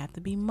does not have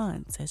to be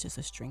months. It's just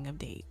a string of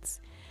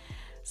dates.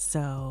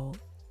 So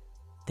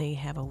they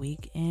have a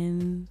week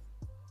in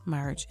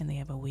March and they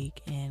have a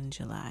week in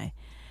July.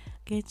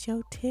 Get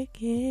your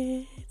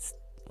tickets.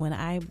 When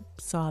I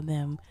saw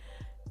them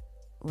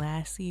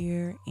last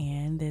year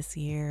and this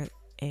year,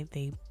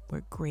 they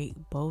were great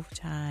both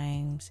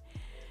times.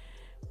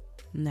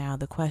 Now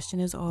the question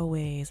is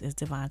always, is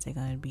Devontae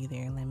going to be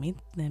there? Let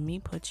me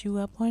put you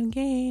up on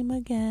game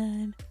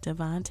again.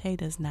 Devontae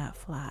does not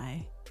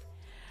fly.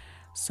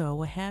 So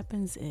what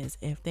happens is,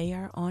 if they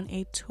are on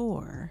a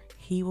tour,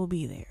 he will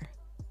be there.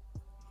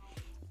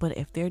 But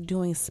if they're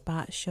doing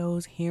spot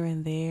shows here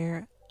and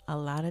there, a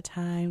lot of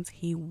times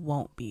he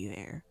won't be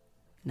there.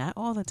 Not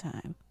all the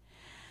time.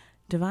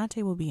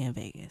 Devontae will be in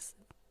Vegas.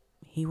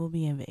 He will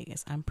be in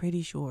Vegas. I'm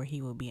pretty sure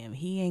he will be in.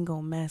 He ain't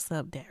gonna mess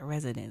up that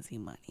residency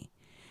money.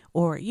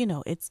 Or, he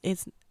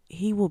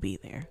will be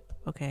there.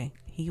 Okay?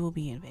 He will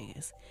be in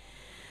Vegas.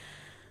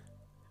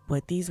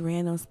 But these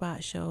random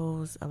spot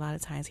shows, a lot of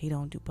times he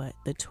don't do. But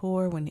the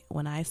tour,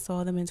 when I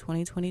saw them in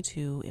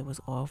 2022, it was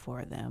all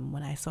four of them.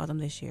 When I saw them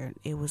this year,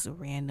 it was a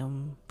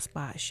random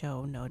spot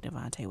show. No,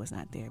 Devontae was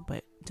not there.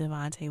 But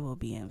Devontae will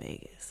be in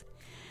Vegas.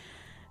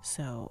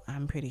 So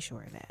I'm pretty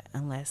sure that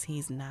unless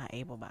he's not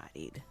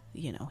able-bodied,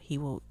 he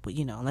will,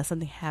 unless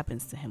something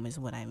happens to him is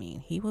what I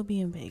mean. He will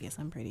be in Vegas,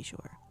 I'm pretty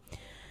sure.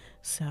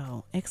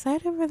 So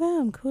excited for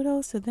them.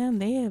 Kudos to them.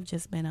 They have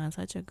just been on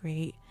such a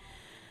great,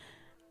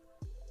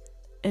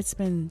 it's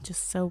been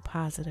just so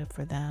positive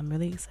for them.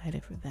 Really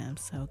excited for them.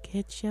 So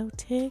get your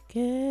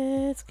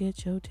tickets.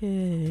 Get your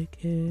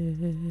tickets.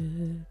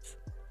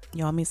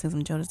 Y'all want me to sing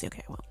some Jodeci?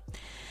 Okay,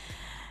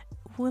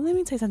 well, let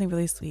me tell you something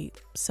really sweet.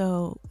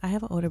 So I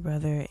have an older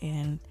brother,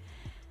 and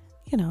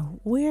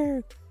we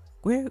have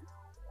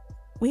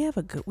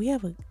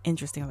an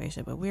interesting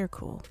relationship, but we're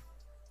cool.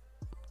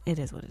 It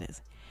is what it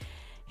is.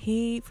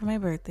 For my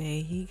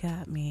birthday, he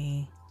got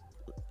me,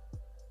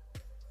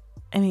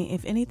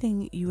 if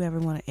anything you ever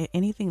want to,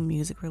 anything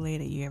music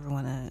related you ever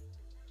want to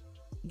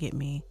get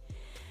me,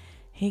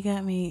 he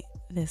got me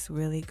this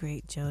really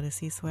great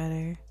Jodeci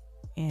sweater.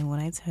 And when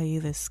I tell you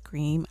the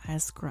scream, I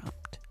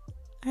scrumped.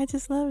 I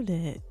just loved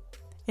it.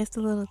 It's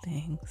the little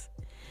things.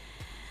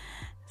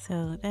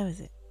 So that was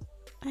it.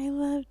 I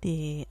loved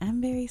it.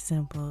 I'm very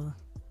simple.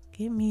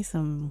 Get me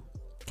some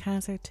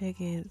concert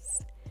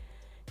tickets.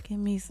 Get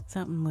me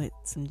something with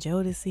some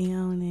Jodeci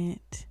on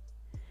it.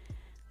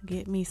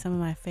 Get me some of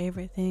my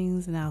favorite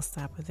things, and I'll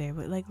stop with there.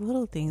 But like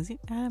little things,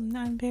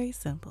 I'm very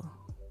simple.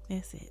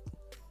 That's it.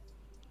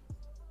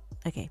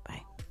 Okay,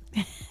 bye.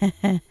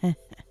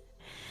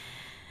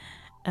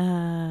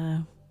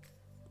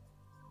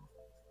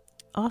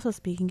 Also,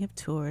 speaking of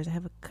tours, I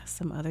have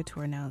some other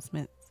tour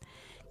announcements.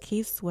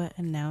 Keith Sweat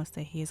announced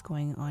that he's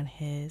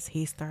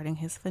starting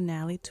his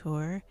finale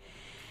tour.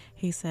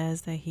 He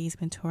says that he's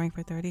been touring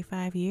for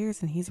 35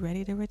 years and he's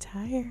ready to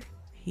retire.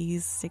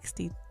 He's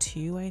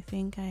 62, I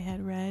think I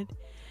had read.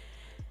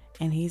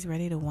 And he's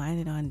ready to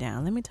wind it on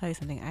down. Let me tell you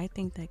something. I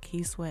think that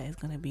Keith Sweat is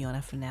going to be on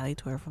a finale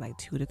tour for like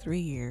 2 to 3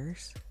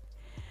 years.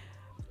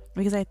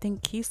 Because I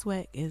think Keith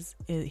Sweat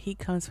he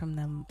comes from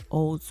them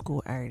old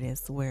school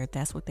artists where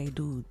that's what they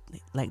do.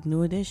 Like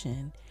New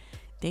Edition,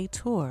 they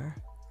tour.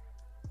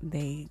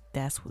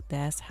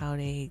 That's how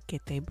they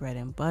get their bread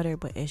and butter,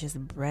 but it's just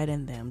bread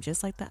in them.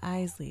 Just like the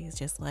Isleys,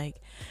 just like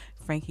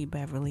Frankie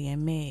Beverly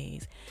and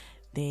Maze,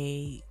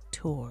 they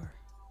tour.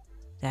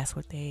 That's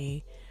what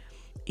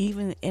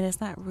and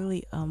it's not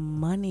really a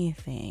money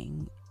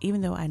thing.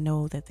 Even though I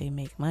know that they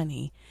make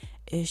money,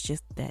 it's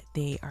just that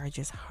they are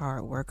just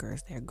hard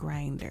workers. They're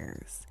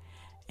grinders.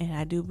 And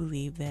I do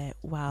believe that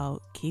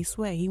while Keith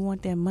Sweat, he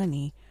want that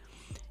money,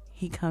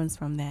 he comes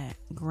from that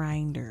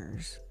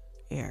grinders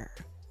era.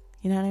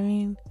 You know what I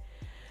mean?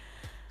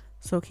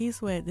 So Keith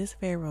Sweat, this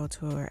farewell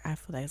tour, I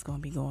feel like it's going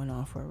to be going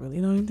on for a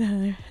really long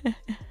time.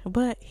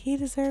 But he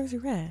deserves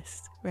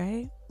rest,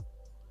 right?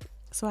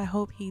 So I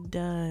hope he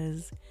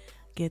does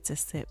get to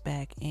sit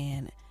back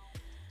and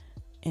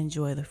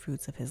enjoy the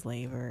fruits of his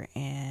labor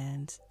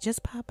and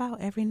just pop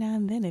out every now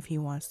and then if he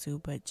wants to.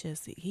 But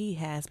he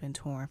has been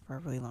touring for a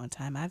really long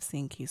time. I've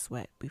seen Keith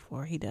Sweat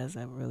before. He does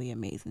a really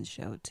amazing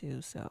show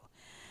too. So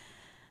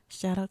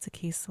shout out to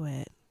Keith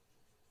Sweat.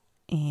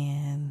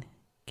 And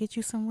get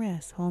you some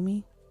rest,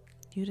 homie.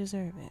 You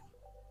deserve it.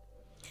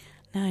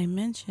 Now, I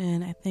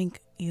mentioned, I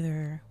think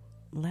either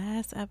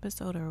last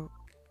episode or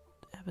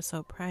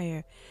episode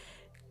prior,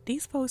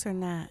 these folks are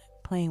not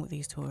playing with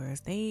these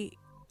tours.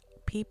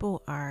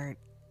 People are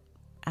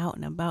out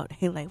and about.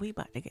 They like, we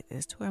about to get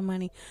this tour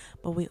money,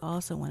 but we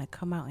also want to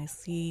come out and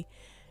see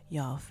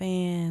y'all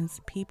fans.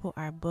 People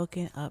are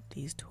booking up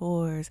these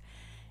tours.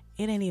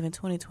 It ain't even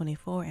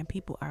 2024 and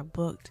people are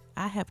booked.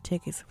 I have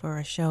tickets for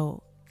a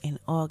show in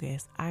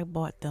August. I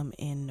bought them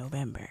in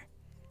November.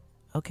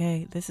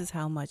 Okay, this is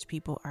how much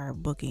people are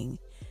booking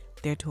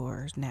their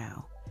tours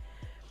now.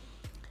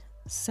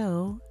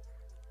 So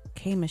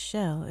K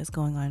Michelle is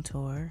going on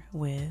tour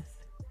with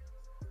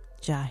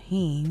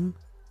Jaheim,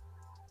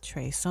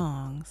 Trey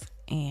Songz,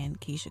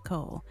 and Keisha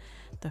Cole.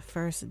 The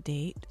first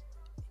date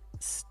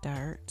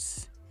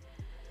starts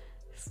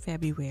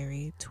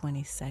February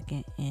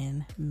 22nd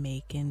in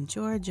Macon,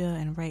 Georgia,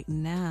 and right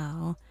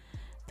now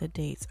the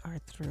dates are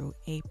through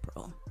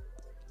April.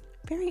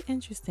 Very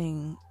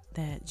interesting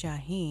that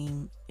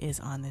Jaheim is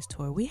on this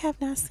tour. We have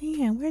not seen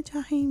him. Where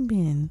Jaheim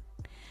been?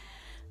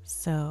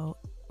 So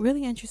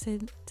really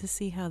interested to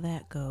see how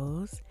that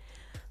goes.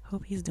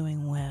 Hope he's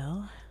doing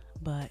well.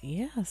 But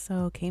yeah,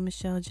 so K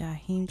Michelle,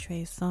 Jaheim,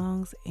 Trey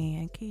Songz,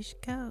 and Keisha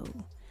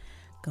Cole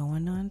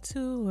going on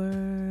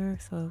tour.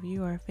 So if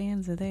you are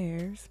fans of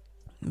theirs,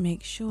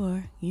 make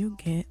sure you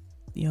get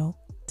your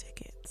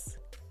tickets.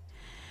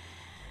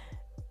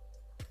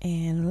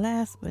 And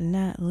last but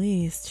not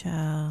least,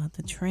 child,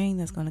 the train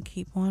that's going to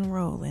keep on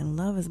rolling.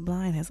 Love is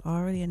Blind has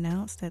already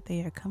announced that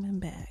they are coming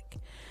back.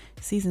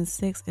 Season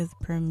 6 is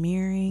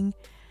premiering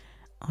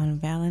on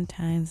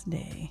Valentine's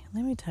Day.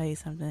 Let me tell you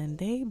something.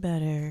 They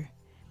better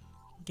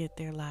get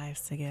their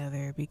lives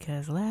together,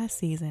 because last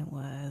season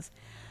was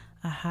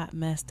a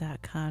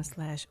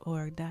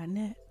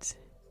hotmess.com/org.net.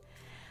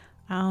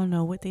 I don't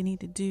know what they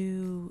need to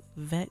do.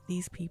 Vet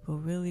these people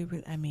really,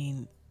 I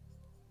mean,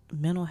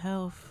 mental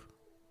health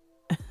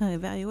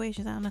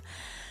evaluations. I don't know.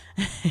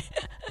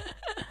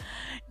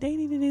 They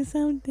need to do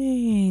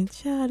something.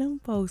 Child,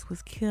 them folks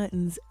was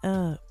cuttings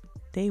up.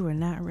 They were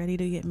not ready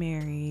to get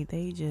married.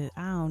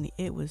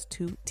 It was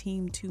too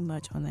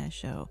much on that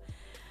show.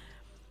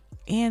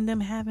 And them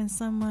having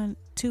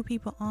two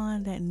people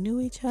on that knew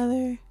each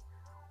other.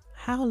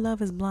 How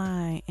Love is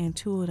Blind and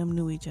two of them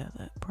knew each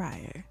other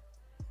prior.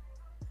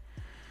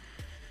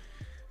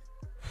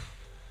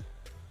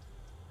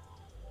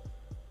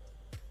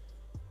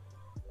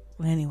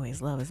 Well,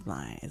 anyways, Love is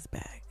Blind is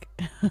back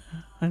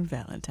on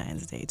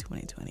Valentine's Day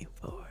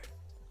 2024.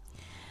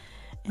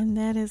 And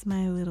that is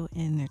my little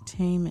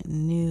entertainment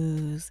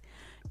news.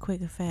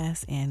 Quick,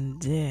 fast, and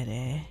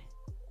dirty.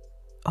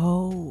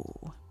 Oh,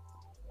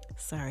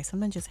 sorry,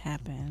 something just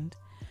happened.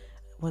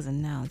 Was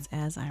announced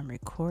as I'm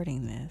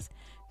recording this.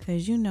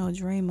 Because you know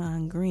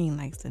Draymond Green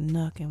likes to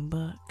knuck and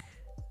buck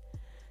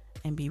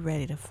and be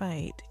ready to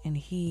fight. And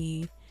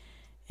he,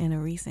 in a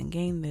recent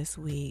game this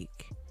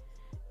week,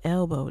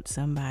 elbowed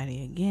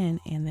somebody again,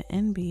 and the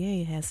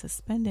NBA has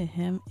suspended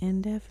him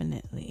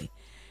indefinitely.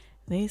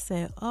 They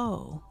said,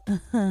 oh,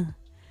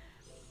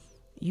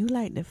 you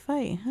like to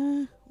fight,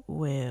 huh?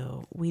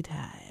 Well, we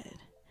tired.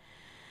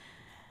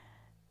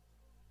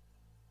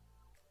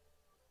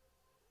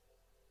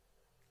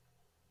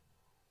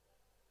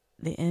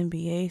 The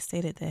NBA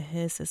stated that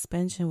his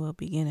suspension will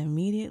begin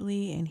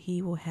immediately and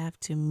he will have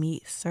to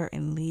meet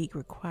certain league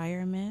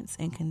requirements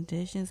and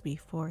conditions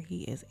before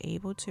he is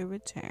able to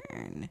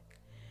return.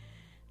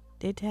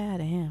 They're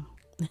tired of him.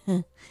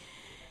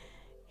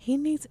 He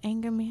needs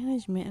anger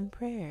management and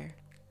prayer.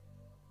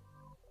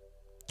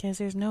 Because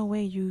there's no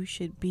way you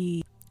should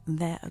be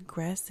that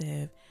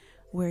aggressive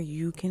where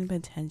you can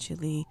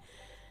potentially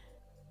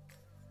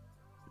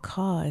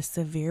cause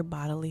severe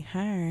bodily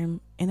harm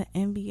in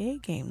an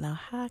NBA game. Now,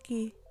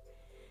 hockey,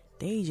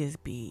 they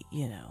just be,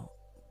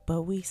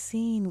 but we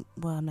seen,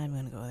 well, I'm not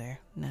going to go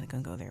there. I'm not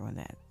going to go there when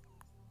that,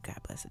 God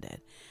bless the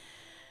dead.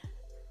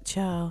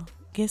 Child,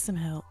 get some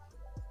help.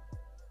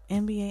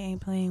 NBA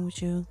ain't playing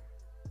with you.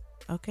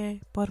 Okay?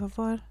 Por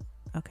favor?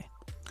 Okay.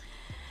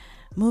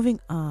 Moving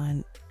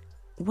on.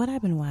 What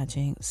I've been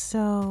watching.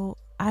 So,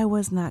 I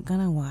was not going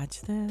to watch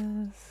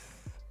this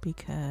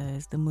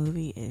because the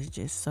movie is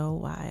just so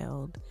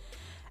wild.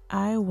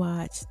 I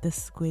watched the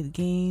Squid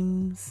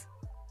Games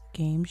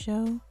game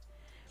show.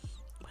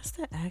 What's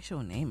the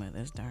actual name of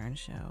this darn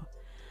show?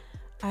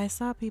 I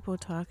saw people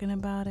talking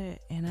about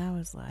it and I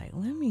was like,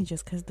 let me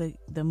just, because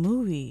the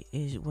movie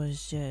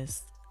was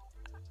just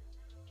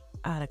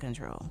out of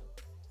control.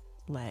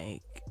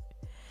 Like,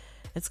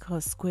 it's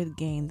called Squid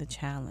Game The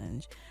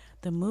Challenge.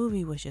 The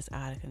movie was just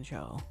out of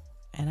control.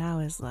 And I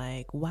was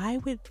like, why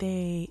would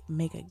they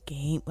make a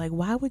game? Like,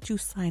 why would you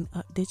sign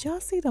up? Did y'all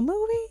see the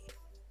movie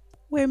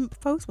where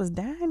folks was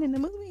dying in the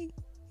movie?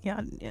 Yeah.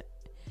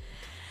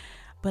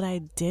 But I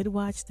did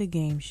watch the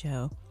game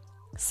show.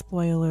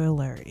 Spoiler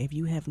alert. If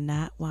you have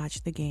not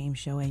watched the game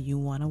show and you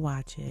want to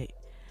watch it,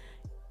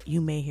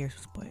 you may hear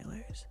some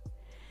spoilers.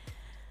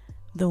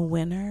 The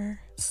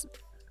winner,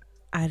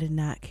 I did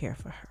not care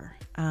for her.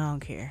 I don't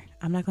care.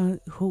 I'm not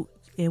going to,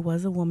 it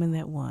was a woman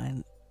that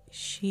won.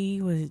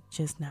 She was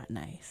just not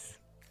nice.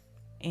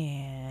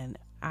 and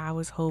I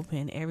was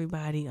hoping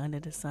everybody under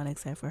the sun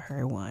except for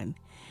her won.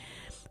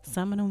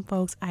 Some of them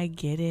folks, I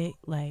get it.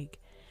 Like,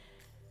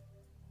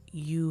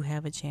 you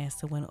have a chance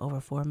to win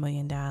over $4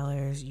 million.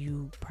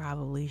 You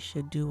probably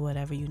should do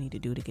whatever you need to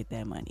do to get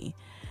that money.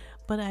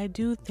 But I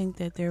do think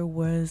that there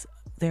was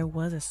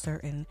a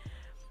certain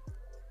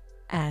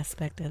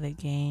aspect of the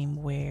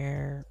game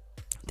where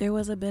there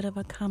was a bit of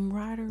a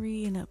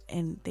camaraderie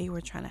and they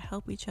were trying to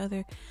help each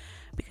other,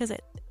 because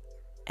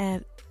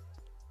at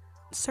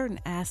certain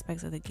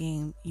aspects of the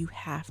game you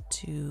have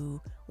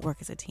to work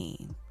as a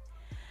team.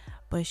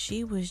 But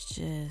she was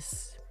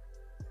just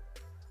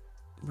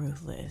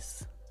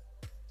ruthless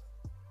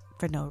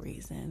for no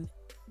reason,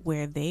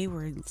 where they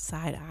were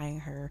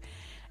side-eyeing her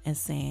and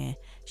saying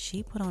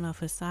she put on a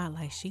facade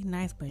like she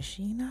nice, but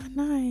she not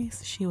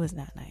nice. She was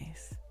not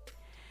nice.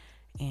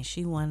 And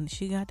she won.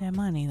 She got that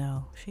money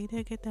though. She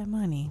did get that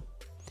money.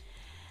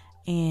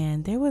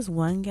 And there was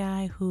one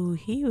guy who,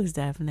 he was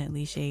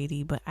definitely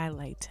shady, but I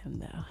liked him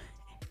though.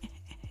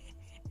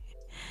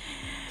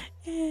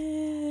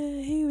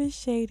 Yeah, he was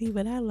shady,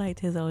 but I liked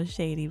his old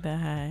shady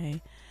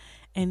behind.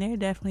 And there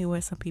definitely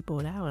were some people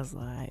that I was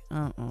like,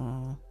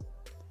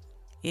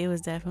 It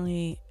was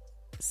definitely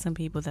some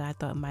people that I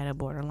thought might have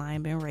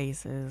borderline been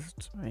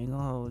racist. I ain't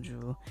gonna hold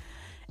you.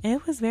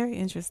 It was very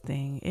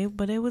interesting.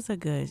 But it was a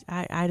good.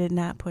 I did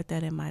not put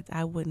that in my.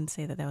 I wouldn't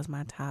say that was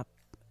my top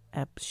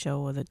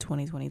show of the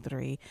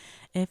 2023.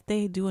 If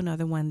they do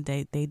another one,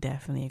 they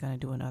definitely are gonna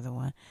do another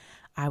one.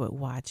 I would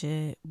watch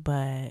it,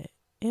 but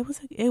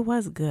it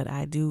was good.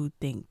 I do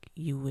think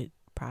you would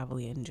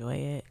probably enjoy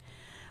it.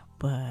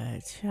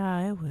 But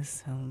yeah, it was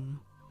some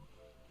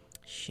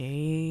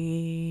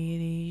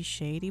shady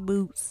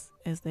boots,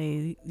 as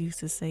they used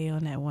to say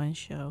on that one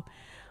show,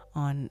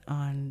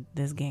 on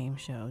this game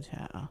show,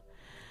 child.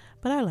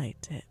 But I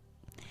liked it.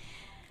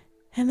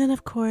 And then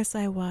of course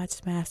I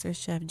watched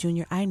MasterChef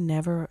Junior.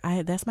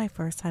 That's my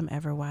first time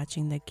ever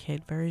watching the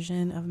kid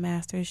version of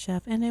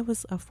MasterChef, and it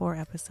was a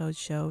 4-episode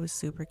show. It was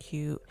super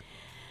cute.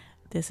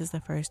 This is the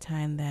first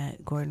time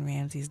that Gordon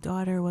Ramsay's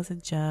daughter was a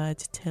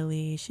judge,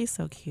 Tilly. She's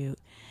so cute.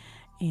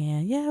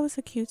 And yeah, it was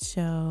a cute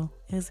show.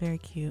 It was very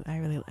cute. I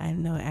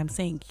know I'm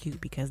saying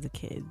cute because the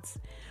kids.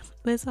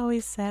 But it's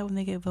always sad when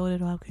they get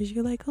voted off, because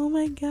you're like, oh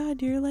my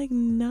God, you're like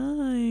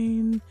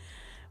 9.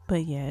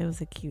 But yeah, it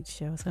was a cute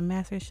show. So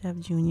MasterChef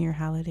Junior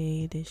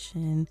Holiday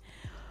Edition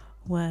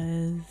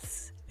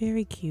was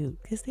very cute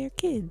because they're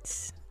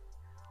kids.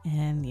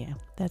 And yeah,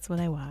 that's what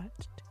I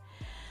watched.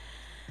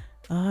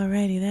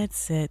 Alrighty,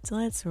 that's it. So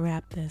let's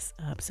wrap this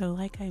up. So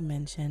like I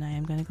mentioned, I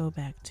am going to go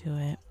back to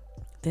it.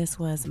 This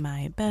was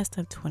my best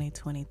of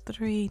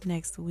 2023.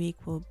 Next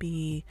week will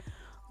be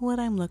what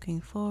I'm looking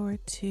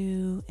forward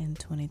to in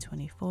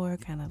 2024,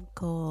 kind of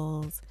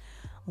goals,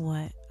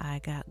 what I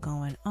got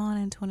going on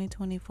in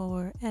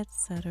 2024,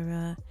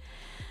 etc.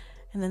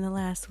 And then the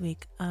last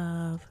week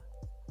of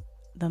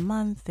the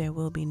month, there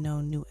will be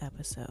no new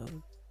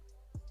episode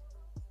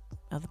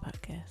of the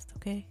podcast.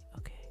 Okay.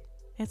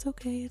 It's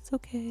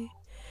okay.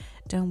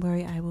 Don't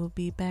worry, I will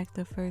be back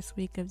the first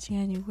week of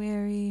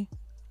January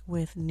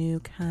with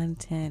new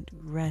content,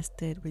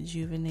 rested,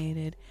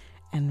 rejuvenated,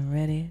 and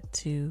ready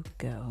to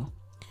go.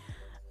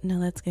 Now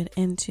let's get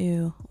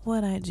into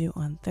what I do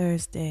on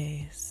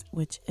Thursdays,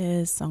 which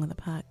is Song of the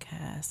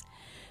Podcast.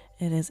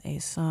 It is a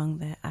song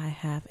that I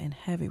have in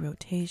heavy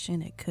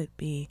rotation. It could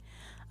be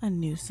a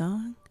new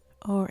song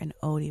or an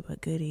oldie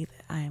but goodie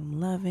that I am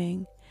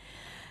loving.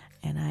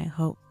 And I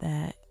hope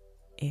that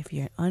if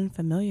you're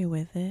unfamiliar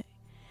with it,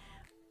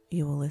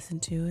 you will listen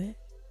to it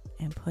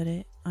and put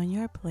it on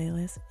your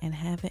playlist and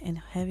have it in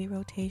heavy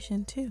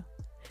rotation too.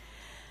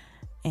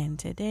 And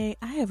today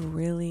I have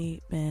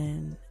really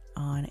been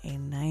on a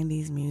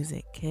 90s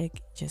music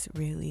kick, just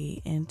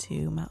really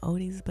into my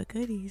oldies but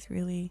goodies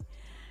really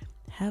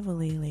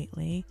heavily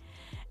lately.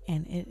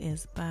 And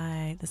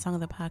the song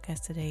of the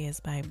podcast today is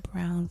by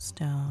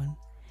Brownstone,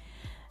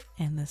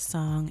 and the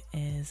song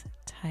is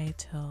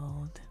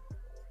titled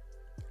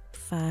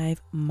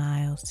 5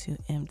 Miles Too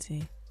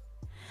Empty.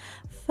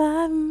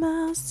 5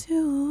 miles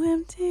too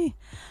empty,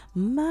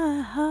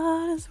 my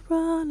heart is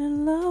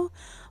running low.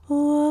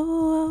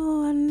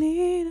 Oh, I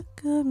need a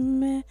good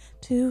man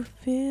to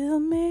fill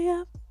me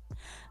up.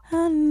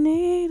 I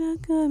need a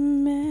good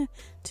man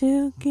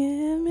to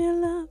give me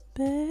love,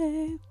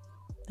 babe.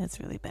 That's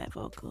really bad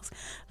vocals.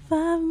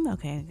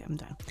 Okay, I'm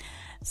done.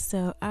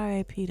 So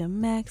R.I.P. to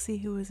Maxie,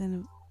 who was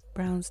in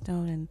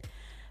Brownstone and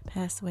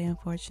passed away,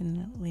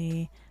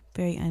 unfortunately,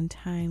 very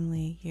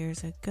untimely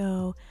years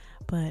ago.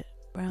 But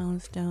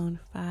Brownstone,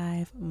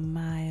 5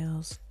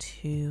 Miles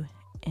Too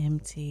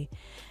Empty.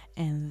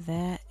 And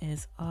that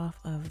is off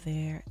of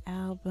their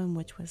album,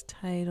 which was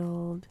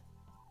titled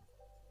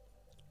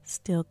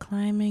Still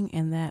Climbing,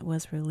 and that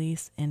was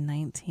released in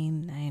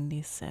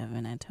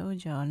 1997. I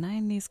told y'all,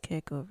 90s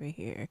kick over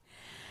here.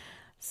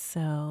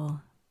 So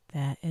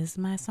that is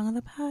my song of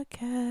the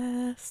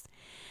podcast.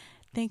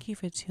 Thank you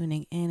for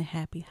tuning in.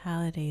 Happy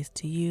holidays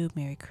to you.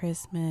 Merry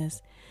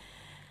Christmas.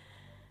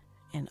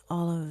 And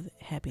all of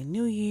Happy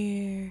New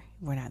Year.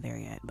 We're not there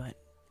yet, but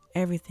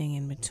everything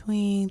in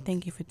between.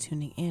 Thank you for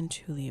tuning in.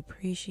 Truly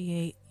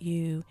appreciate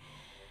you.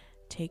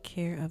 Take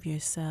care of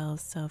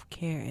yourselves.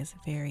 Self-care is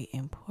very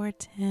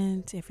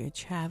important. If you're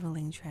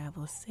traveling,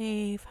 travel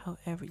safe.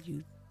 However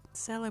you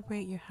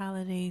celebrate your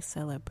holidays,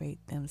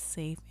 celebrate them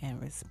safe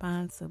and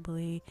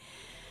responsibly.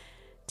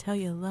 Tell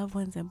your loved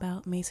ones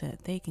about me so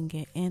that they can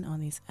get in on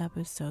these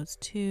episodes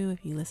too.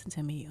 If you listen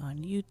to me on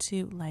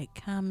YouTube, like,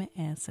 comment,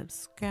 and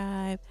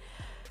subscribe.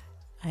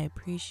 I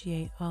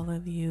appreciate all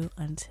of you.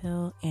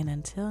 Until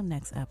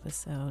next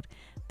episode,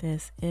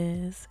 this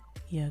is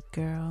your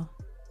girl,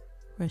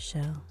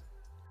 Rachelle.